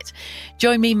break it.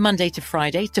 Join me Monday to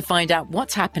Friday to find out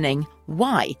what's happening,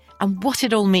 why, and what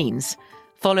it all means.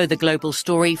 Follow The Global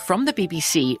Story from the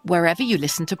BBC wherever you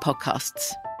listen to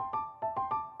podcasts.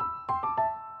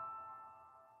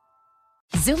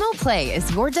 Xumo Play is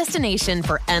your destination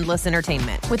for endless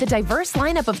entertainment. With a diverse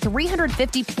lineup of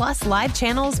 350 plus live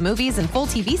channels, movies, and full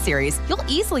TV series, you'll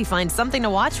easily find something to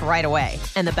watch right away.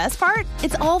 And the best part?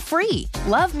 It's all free.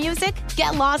 Love music?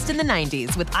 Get lost in the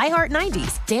 90s with iHeart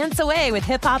 90s, dance away with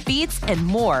hip-hop beats, and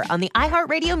more on the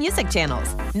iHeartRadio music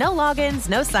channels. No logins,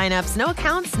 no signups, no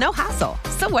accounts, no hassle.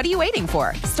 So what are you waiting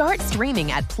for? Start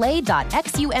streaming at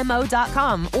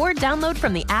play.xumo.com or download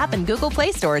from the app and Google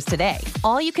Play stores today.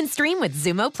 All you can stream with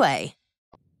Xumo Play.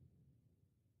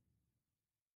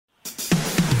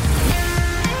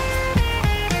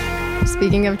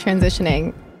 Speaking of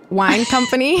transitioning, wine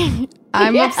company.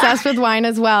 I'm obsessed with wine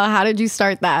as well. How did you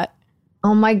start that?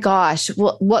 Oh my gosh.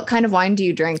 What kind of wine do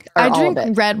you drink? I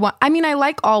drink red wine. I mean, I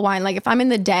like all wine. Like if I'm in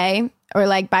the day or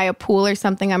like by a pool or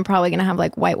something, I'm probably going to have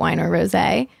like white wine or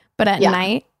rosé. But at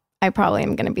night, I probably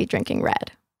am going to be drinking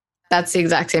red. That's the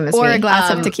exact same as me. Or a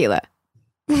glass of tequila.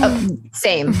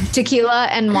 Same. Tequila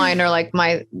and wine are like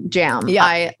my jam.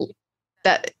 Yeah.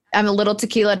 I'm a little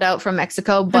tequila'd out from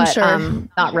Mexico, but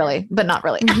not really.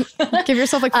 Give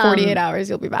yourself like 48 hours,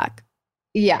 you'll be back.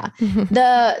 Yeah.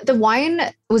 The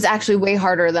wine was actually way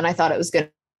harder than I thought it was going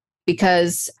to,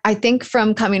 because I think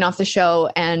from coming off the show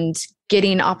and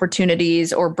getting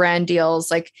opportunities or brand deals,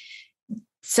 like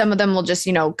some of them will just,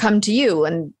 come to you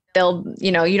and they'll,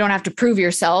 you don't have to prove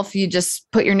yourself. You just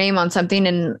put your name on something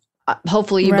and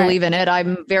hopefully you believe in it.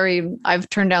 I've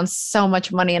turned down so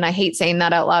much money, and I hate saying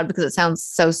that out loud because it sounds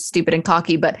so stupid and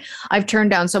cocky, but I've turned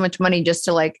down so much money just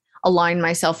to like align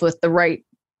myself with the right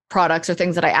products or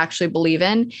things that I actually believe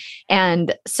in.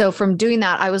 And so from doing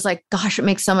that, I was like, gosh, it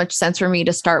makes so much sense for me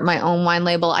to start my own wine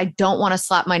label. I don't want to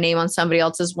slap my name on somebody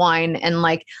else's wine. And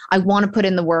like, I want to put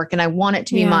in the work and I want it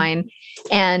to be mine.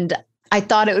 And I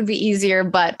thought it would be easier,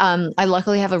 but I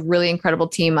luckily have a really incredible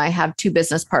team. I have 2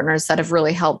 business partners that have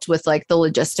really helped with like the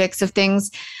logistics of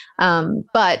things.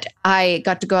 But I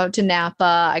got to go out to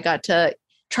Napa. I got to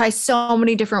try so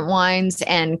many different wines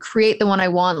and create the one I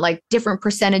want, like different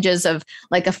percentages of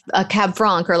like a Cab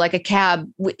Franc or like a Cab.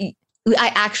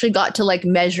 I actually got to like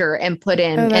measure and put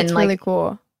in and like really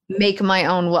cool. Make my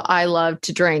own what I love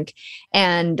to drink.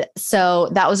 And so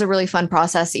that was a really fun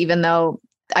process, even though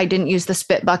I didn't use the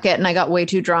spit bucket and I got way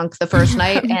too drunk the first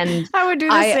night. And I would do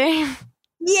the same.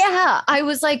 Yeah, I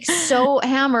was like so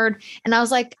hammered and I was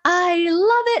like, I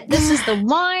love it. This is the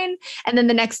wine. And then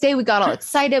the next day we got all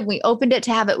excited. We opened it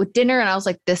to have it with dinner and I was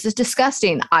like, this is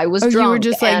disgusting. I was drunk. You were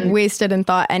just like wasted and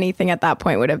thought anything at that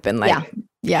point would have been like,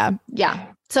 yeah.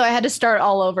 So I had to start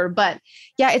all over. But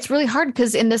yeah, it's really hard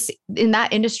because in that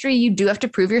industry, you do have to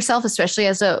prove yourself, especially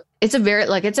it's a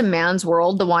man's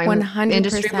world, the wine 100%.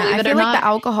 industry. Believe I feel like the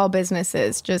alcohol business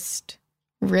is just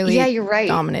really you're right.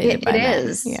 dominated by men.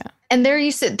 Is. Yeah. And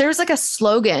there's like a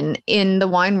slogan in the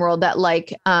wine world that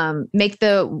like, make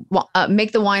the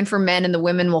wine for men and the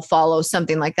women will follow,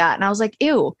 something like that. And I was like,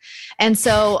 ew. And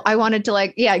so I wanted to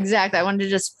like, yeah, exactly. I wanted to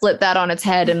just flip that on its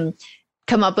head and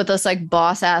come up with this like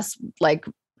boss ass, like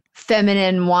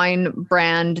feminine wine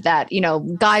brand that, you know,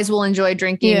 guys will enjoy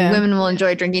drinking, women will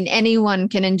enjoy drinking, anyone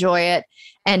can enjoy it.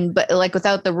 But like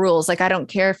without the rules, like I don't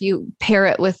care if you pair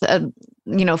it with a,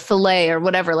 you know, filet or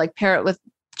whatever, like pair it with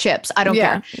chips. I don't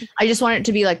care. I just want it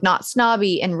to be like not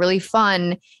snobby and really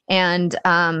fun. And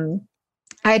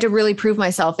I had to really prove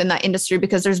myself in that industry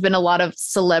because there's been a lot of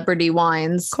celebrity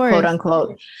wines, quote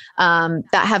unquote, that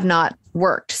have not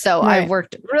worked. So I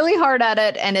worked really hard at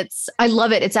it, and I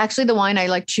love it. It's actually the wine I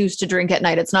like choose to drink at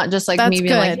night. It's not just like me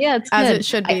being like, yeah, it's as good. It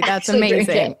should be. That's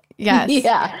amazing. Yes.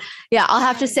 Yeah. I'll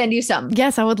have to send you some.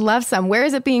 Yes, I would love some. Where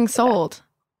is it being sold?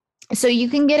 So you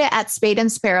can get it at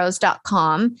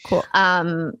spadeandsparrows.com.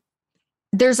 Cool.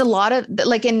 There's a lot of,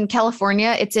 like in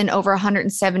California, it's in over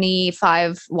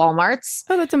 175 Walmarts.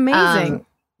 Oh, that's amazing.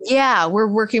 Yeah, we're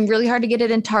working really hard to get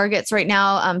it in Targets right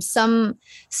now. Some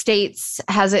states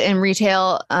has it in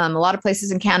retail. A lot of places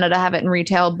in Canada have it in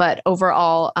retail, but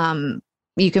overall,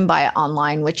 you can buy it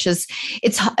online, which is,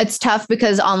 it's tough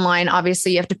because online,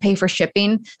 obviously you have to pay for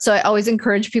shipping. So I always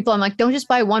encourage people, I'm like, don't just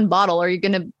buy one bottle or you're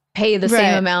going to pay the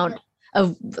same amount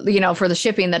of, you know, for the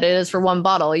shipping that it is for one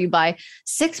bottle. You buy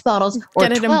 6 bottles or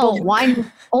 12,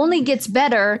 wine only gets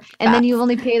better. And then you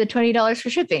only pay the $20 for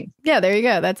shipping. Yeah, there you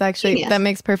go. That's actually, that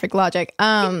makes perfect logic.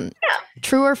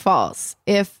 True or false?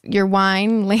 If your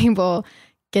wine label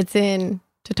gets in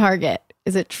to Target,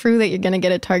 is it true that you're going to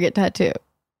get a Target tattoo?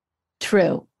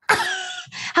 True.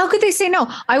 How could they say no?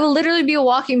 I will literally be a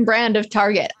walking brand of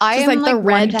Target. I am like the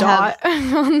red dot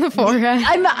on the forehead.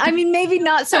 I mean, maybe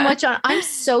not so much on. I'm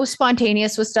so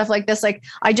spontaneous with stuff like this. Like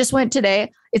I just went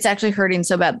today. It's actually hurting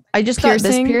so bad. I just got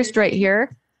this pierced right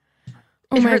here.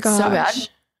 It hurts so bad.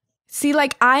 See,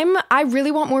 like I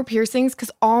really want more piercings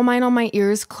because all mine on my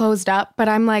ears closed up. But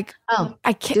I'm like,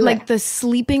 I can't. Like the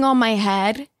sleeping on my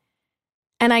head,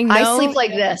 and I know I sleep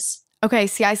like this. Okay,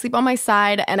 see, I sleep on my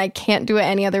side and I can't do it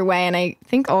any other way. And I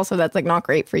think also that's like not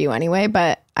great for you anyway,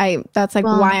 but that's like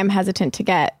why I'm hesitant to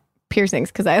get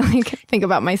piercings because I like think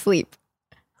about my sleep.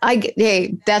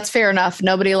 Hey, that's fair enough.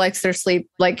 Nobody likes their sleep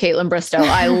like Caitlin Bristow.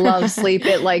 I love sleep.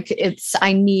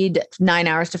 I need 9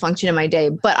 hours to function in my day,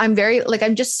 but I'm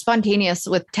just spontaneous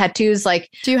with tattoos. Like,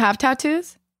 do you have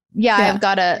tattoos? Yeah, I've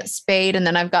got a spade and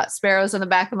then I've got sparrows on the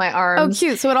back of my arms. Oh,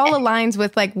 cute. So it all aligns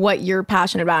with like what you're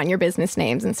passionate about and your business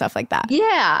names and stuff like that.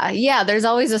 Yeah. There's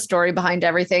always a story behind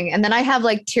everything. And then I have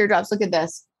like teardrops. Look at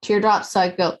this. Teardrops. So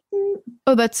I go.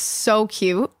 Oh, that's so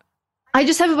cute. I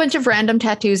just have a bunch of random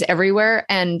tattoos everywhere.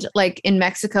 And like in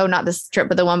Mexico, not this trip,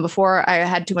 but the one before, I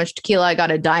had too much tequila. I got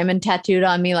a diamond tattooed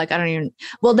on me. Like, then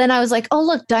I was like, oh,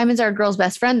 look, diamonds are a girl's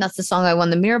best friend. That's the song I won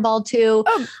the Mirror Ball to.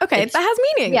 Oh, okay. That has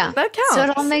meaning. Yeah. That counts. So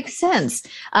it all makes sense.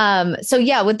 So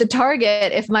yeah, with the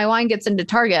Target, if my wine gets into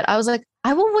Target, I was like,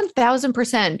 I will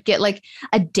 1000% get like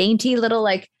a dainty little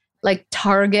like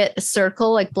Target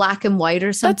circle, like black and white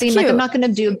or something. Like I'm not going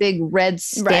to do a big red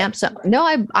stamp. So, no,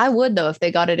 I would though, if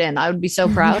they got it in, I would be so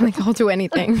proud. Like, I'll do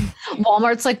anything.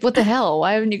 Walmart's like, what the hell?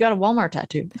 Why haven't you got a Walmart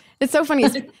tattoo? It's so funny.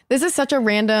 This is such a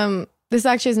random, this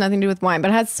actually has nothing to do with wine,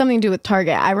 but it has something to do with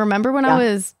Target. I remember when I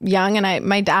was young and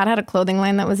my dad had a clothing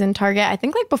line that was in Target. I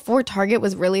think like before Target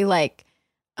was really like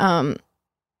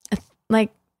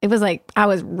it was like I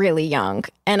was really young,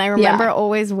 and I remember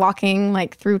always walking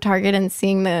like through Target and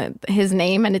seeing his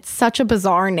name, and it's such a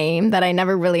bizarre name that I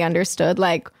never really understood.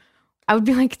 Like I would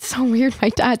be like, it's so weird. My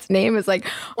dad's name is like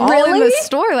all in the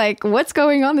store. Like, what's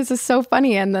going on? This is so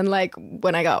funny. And then like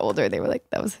when I got older, they were like,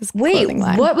 that was his clothing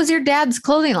line. What was your dad's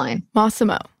clothing line?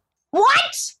 Mossimo.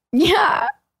 What? Yeah,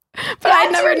 but I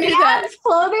never knew that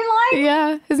clothing line.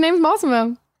 Yeah, his name's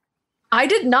Mossimo. I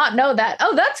did not know that.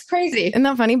 Oh, that's crazy. Isn't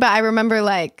that funny? But I remember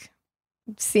like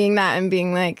seeing that and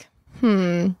being like,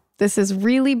 this is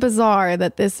really bizarre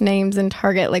that this name's in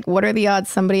Target. Like, what are the odds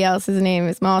somebody else's name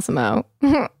is Mossimo?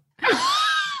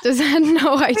 Just had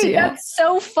no idea. That's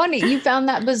so funny. You found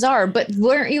that bizarre. But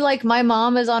weren't you like, my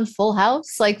mom is on Full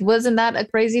House? Like, wasn't that a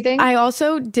crazy thing? I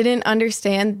also didn't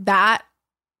understand that.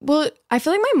 Well, I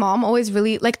feel like my mom always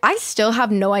really, like, I still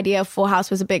have no idea if Full House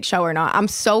was a big show or not. I'm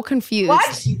so confused.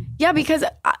 What? Yeah, because,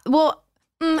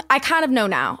 I kind of know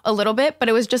now a little bit, but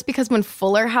it was just because when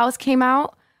Fuller House came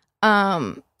out,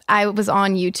 I was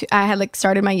on YouTube. I had, like,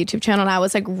 started my YouTube channel, and I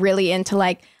was, like, really into,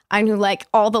 like, I knew, like,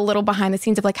 all the little behind the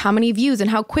scenes of, like, how many views and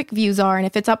how quick views are. And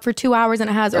if it's up for 2 hours and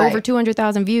it has over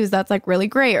 200,000 views, that's, like, really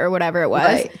great or whatever it was.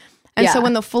 Right. And so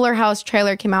when the Fuller House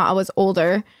trailer came out, I was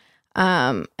older.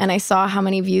 And I saw how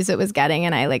many views it was getting,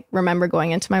 and I like remember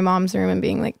going into my mom's room and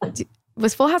being like,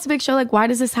 was Full House a big show? Like, why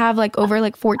does this have like over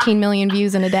like 14 million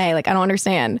views in a day? Like, I don't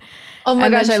understand. Oh my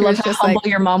gosh, I love how humble like,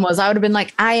 your mom was. I would have been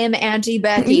like, I am Auntie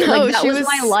Becky. No, like that was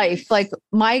my life. Like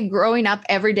my growing up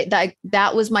every day,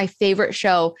 that was my favorite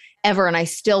show ever. And I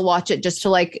still watch it just to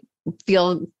like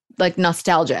feel like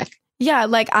nostalgic. Yeah,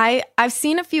 like I've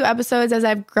seen a few episodes as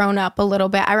I've grown up a little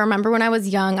bit. I remember when I was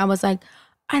young, I was like,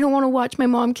 I don't want to watch my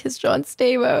mom kiss John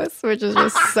Stamos, which is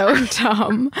just so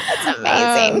dumb. That's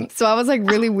amazing. So I was like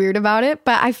really weird about it.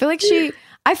 But I feel like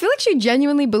she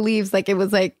genuinely believes like it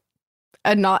was like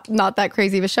a not that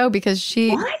crazy of a show because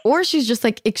she's just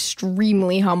like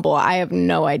extremely humble. I have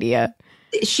no idea.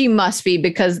 She must be,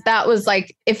 because that was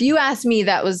like, if you ask me,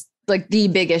 that was like the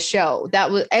biggest show.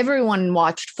 That was, everyone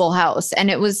watched Full House, and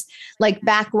it was like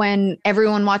back when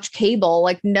everyone watched cable,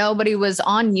 like nobody was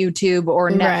on YouTube or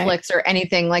Netflix or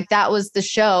anything. Like that was the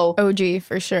show. OG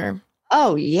for sure.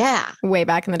 Oh yeah. Way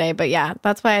back in the day. But yeah,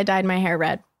 that's why I dyed my hair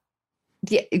red.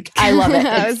 Yeah, I love it.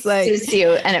 I was like, it's you,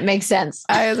 and it makes sense.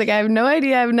 I was like, I have no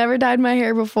idea. I've never dyed my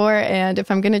hair before, and if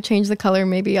I'm gonna change the color,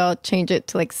 maybe I'll change it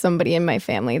to like somebody in my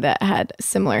family that had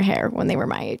similar hair when they were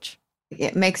my age.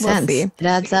 It makes sense. See. It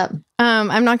adds up.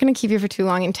 I'm not going to keep you for too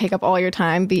long and take up all your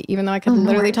time, even though I could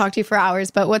literally talk to you for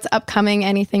hours. But what's upcoming?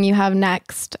 Anything you have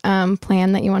next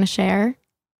planned that you want to share?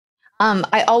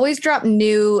 I always drop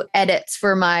new edits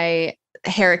for my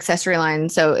hair accessory line.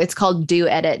 So it's called Do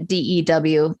Edit,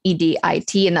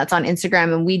 DEWEDIT, and that's on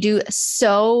Instagram. And we do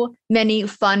so many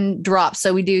fun drops.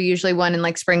 So we do usually one in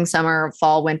like spring, summer,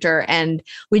 fall, winter. And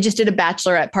we just did a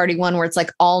bachelorette party one where it's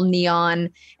like all neon,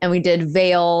 and we did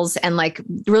veils and like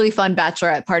really fun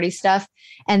bachelorette party stuff.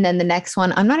 And then the next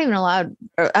one, I'm not even allowed,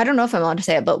 or I don't know if I'm allowed to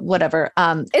say it, but whatever.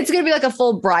 It's going to be like a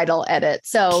full bridal edit.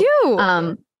 So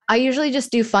cute. I usually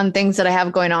just do fun things that I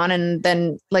have going on. And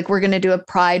then like, we're going to do a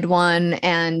pride one,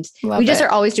 and we just are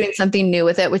always doing something new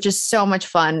with it, which is so much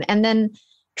fun. And then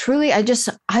truly,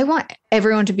 I want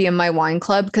everyone to be in my wine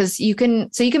club, because you can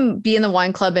be in the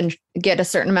wine club and get a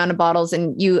certain amount of bottles,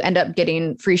 and you end up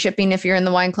getting free shipping if you're in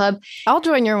the wine club. I'll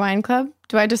join your wine club.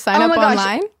 Do I just sign up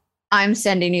online? I'm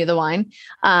sending you the wine.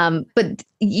 But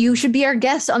you should be our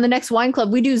guest on the next wine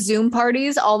club. We do Zoom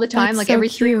parties all the time, like every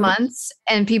 3 months,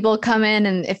 and people come in,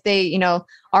 and if they,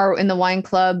 are in the wine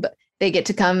club, they get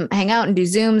to come hang out and do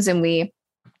Zooms, and we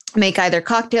make either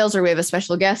cocktails or we have a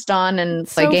special guest on and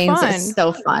play games. It's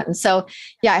so fun. So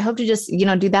yeah, I hope to just,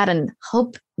 do that, and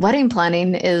hope wedding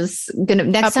planning is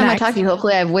next time I talk to you,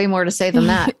 hopefully I have way more to say than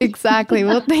that. Exactly.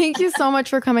 Well, thank you so much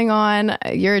for coming on.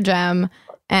 You're a gem.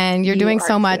 And you're doing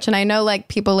so much. And I know like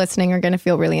people listening are going to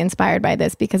feel really inspired by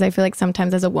this, because I feel like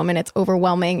sometimes as a woman, it's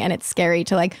overwhelming and it's scary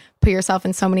to like put yourself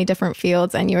in so many different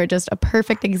fields. And you're just a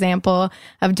perfect example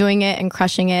of doing it and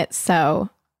crushing it. So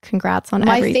congrats on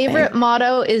everything. My favorite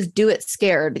motto is do it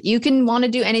scared. You can want to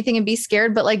do anything and be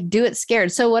scared, but like do it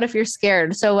scared. So what if you're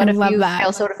scared? So what if you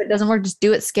fail? So what if it doesn't work? Just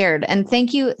do it scared. And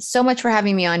thank you so much for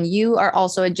having me on. You are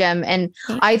also a gem. And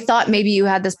I thought maybe you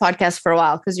had this podcast for a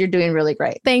while, because you're doing really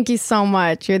great. Thank you so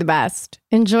much. You're the best.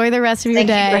 Enjoy the rest of your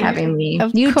day. Thank you for having me.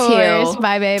 Of you course. Too.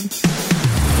 Bye, babe.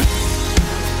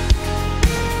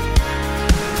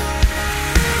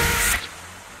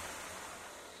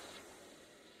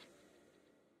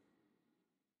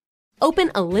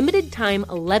 Open a limited-time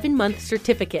 11-month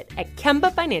certificate at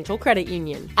Kemba Financial Credit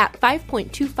Union. At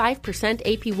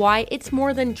 5.25% APY, it's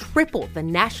more than triple the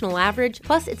national average,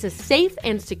 plus it's a safe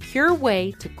and secure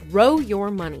way to grow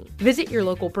your money. Visit your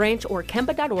local branch or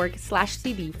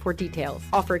kemba.org/cd for details.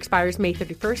 Offer expires May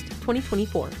 31st,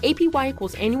 2024. APY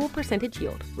equals annual percentage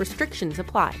yield. Restrictions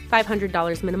apply.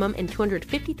 $500 minimum and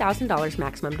 $250,000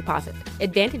 maximum deposit.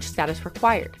 Advantage status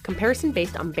required. Comparison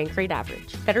based on bank rate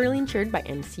average. Federally insured by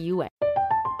NCUA.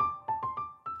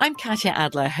 I'm Katya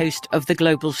Adler, host of The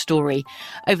Global Story.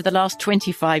 Over the last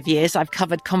 25 years, I've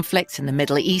covered conflicts in the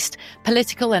Middle East,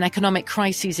 political and economic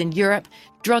crises in Europe,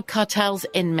 drug cartels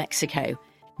in Mexico.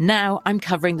 Now I'm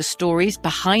covering the stories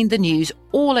behind the news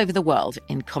all over the world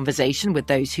in conversation with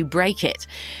those who break it.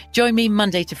 Join me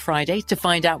Monday to Friday to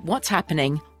find out what's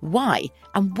happening, why,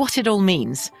 and what it all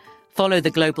means. Follow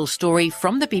The Global Story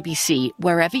from the BBC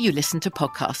wherever you listen to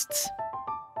podcasts.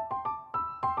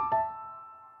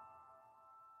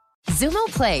 Xumo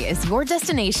Play is your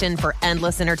destination for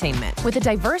endless entertainment. With a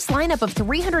diverse lineup of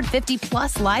 350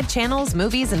 plus live channels,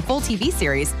 movies, and full TV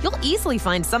series, you'll easily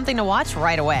find something to watch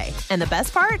right away. And the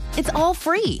best part? It's all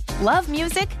free. Love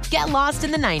music? Get lost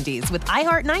in the 90s with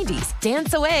iHeart 90s,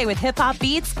 dance away with hip-hop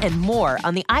beats, and more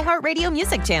on the iHeartRadio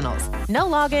music channels. No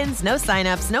logins, no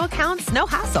signups, no accounts, no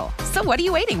hassle. So what are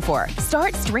you waiting for?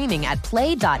 Start streaming at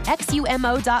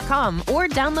play.xumo.com or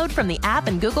download from the app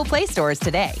and Google Play stores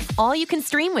today. All you can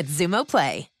stream with Xumo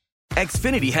Play.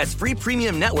 Xfinity has free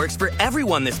premium networks for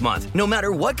everyone this month, no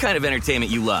matter what kind of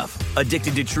entertainment you love.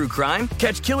 Addicted to true crime?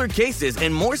 Catch killer cases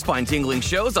and more spine-tingling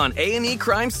shows on A&E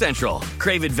Crime Central.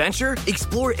 Crave adventure?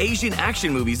 Explore Asian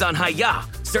action movies on Hi-Ya.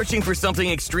 Searching for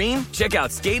something extreme? Check out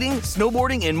skating,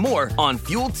 snowboarding, and more on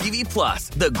Fuel TV Plus,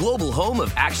 the global home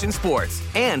of action sports.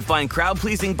 And find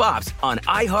crowd-pleasing bops on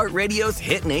iHeartRadio's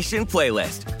Hit Nation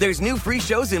playlist. There's new free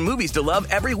shows and movies to love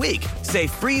every week. Say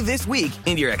free this week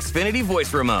in your Xfinity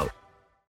voice remote.